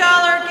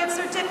 $50 gift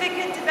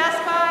certificate to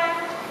Best Buy.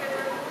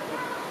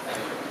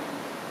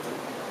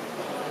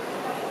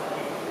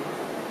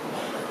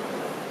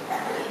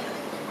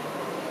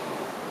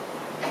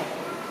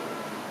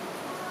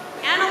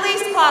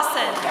 Annalise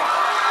Clausen.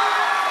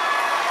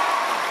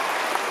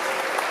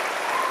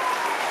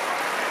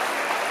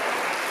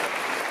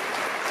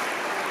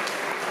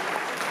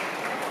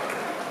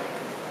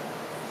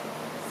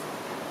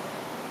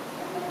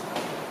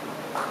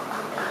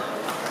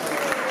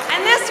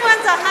 And this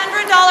one's a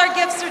 $100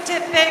 gift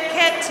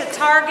certificate to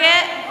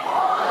Target.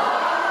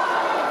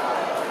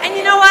 And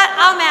you know what?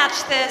 I'll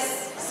match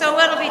this, so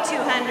it'll be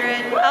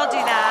 $200. I'll do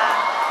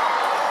that.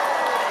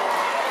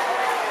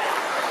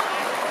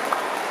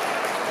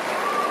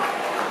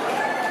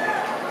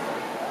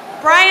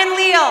 Brian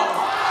Leal.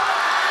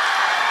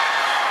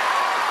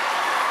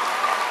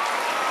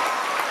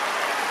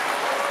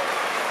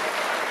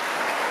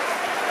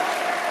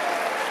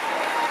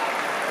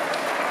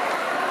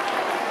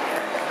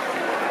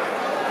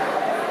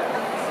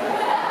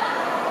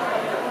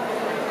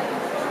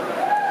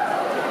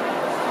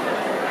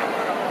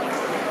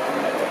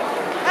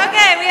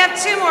 Okay, we have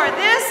two more.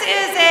 This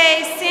is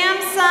a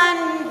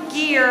Samsung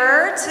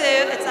Gear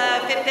it's a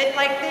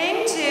Fitbit-like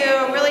thing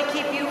to really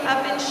keep you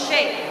up in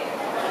shape.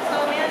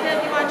 So Amanda,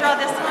 do you want to draw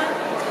this one?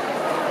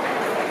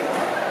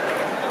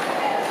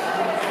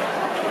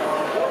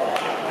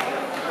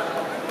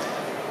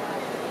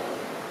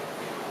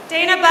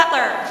 Dana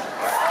Butler.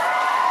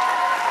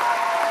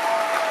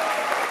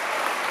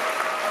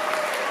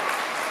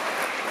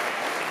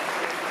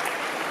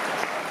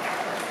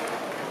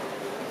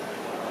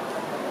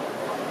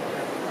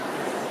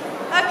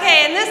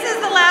 Okay, and this is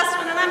the last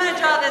one, and I'm going to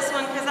draw this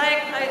one because I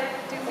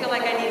do feel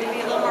like I need to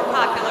be a little more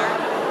popular.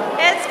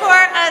 It's for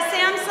a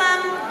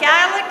Samsung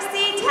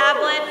Galaxy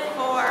Tablet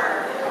 4.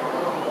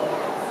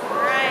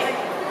 All right,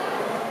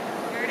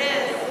 here it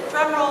is.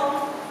 Drum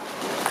roll.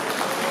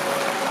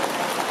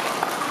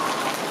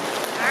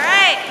 All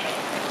right,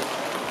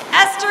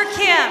 Esther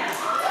Kim.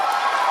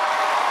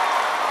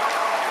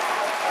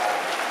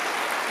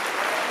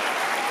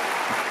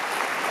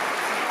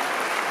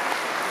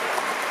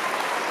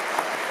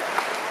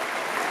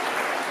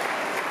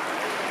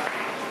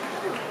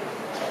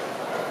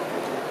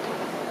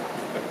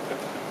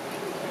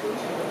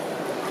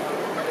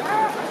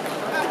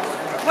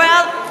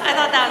 Well, I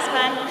thought that was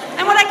fun.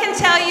 And what I can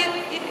tell you,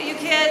 you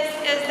kids,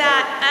 is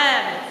that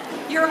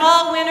you're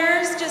all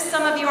winners, just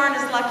some of you aren't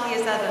as lucky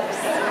as others.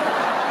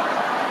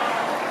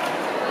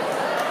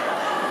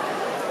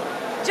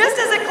 Just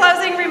as a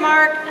closing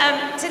remark,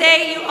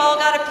 today you all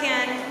got a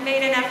pin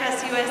made in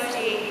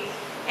FSUSD.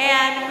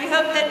 And we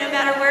hope that no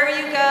matter where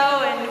you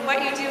go and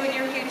what you do in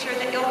your future,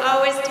 that you'll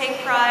always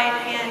take pride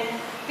in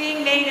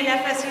being made in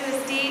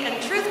FSUSD. And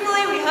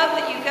truthfully, we hope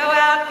that you go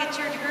out, get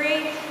your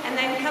degree, and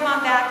then come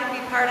on back and be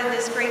part of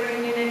this great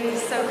community.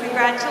 So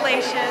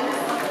congratulations.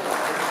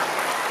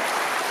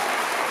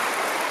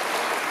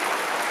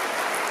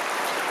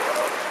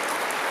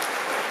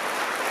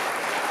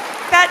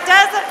 That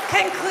does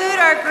conclude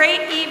our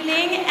great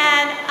evening,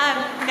 and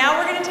now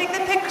we're going to take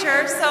the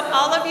picture. So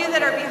all of you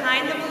that are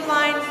behind the blue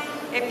line,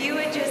 if you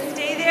would just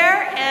stay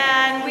there,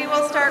 and we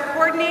will start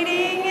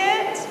coordinating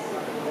it.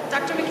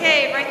 Dr.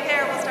 McCabe, right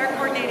there.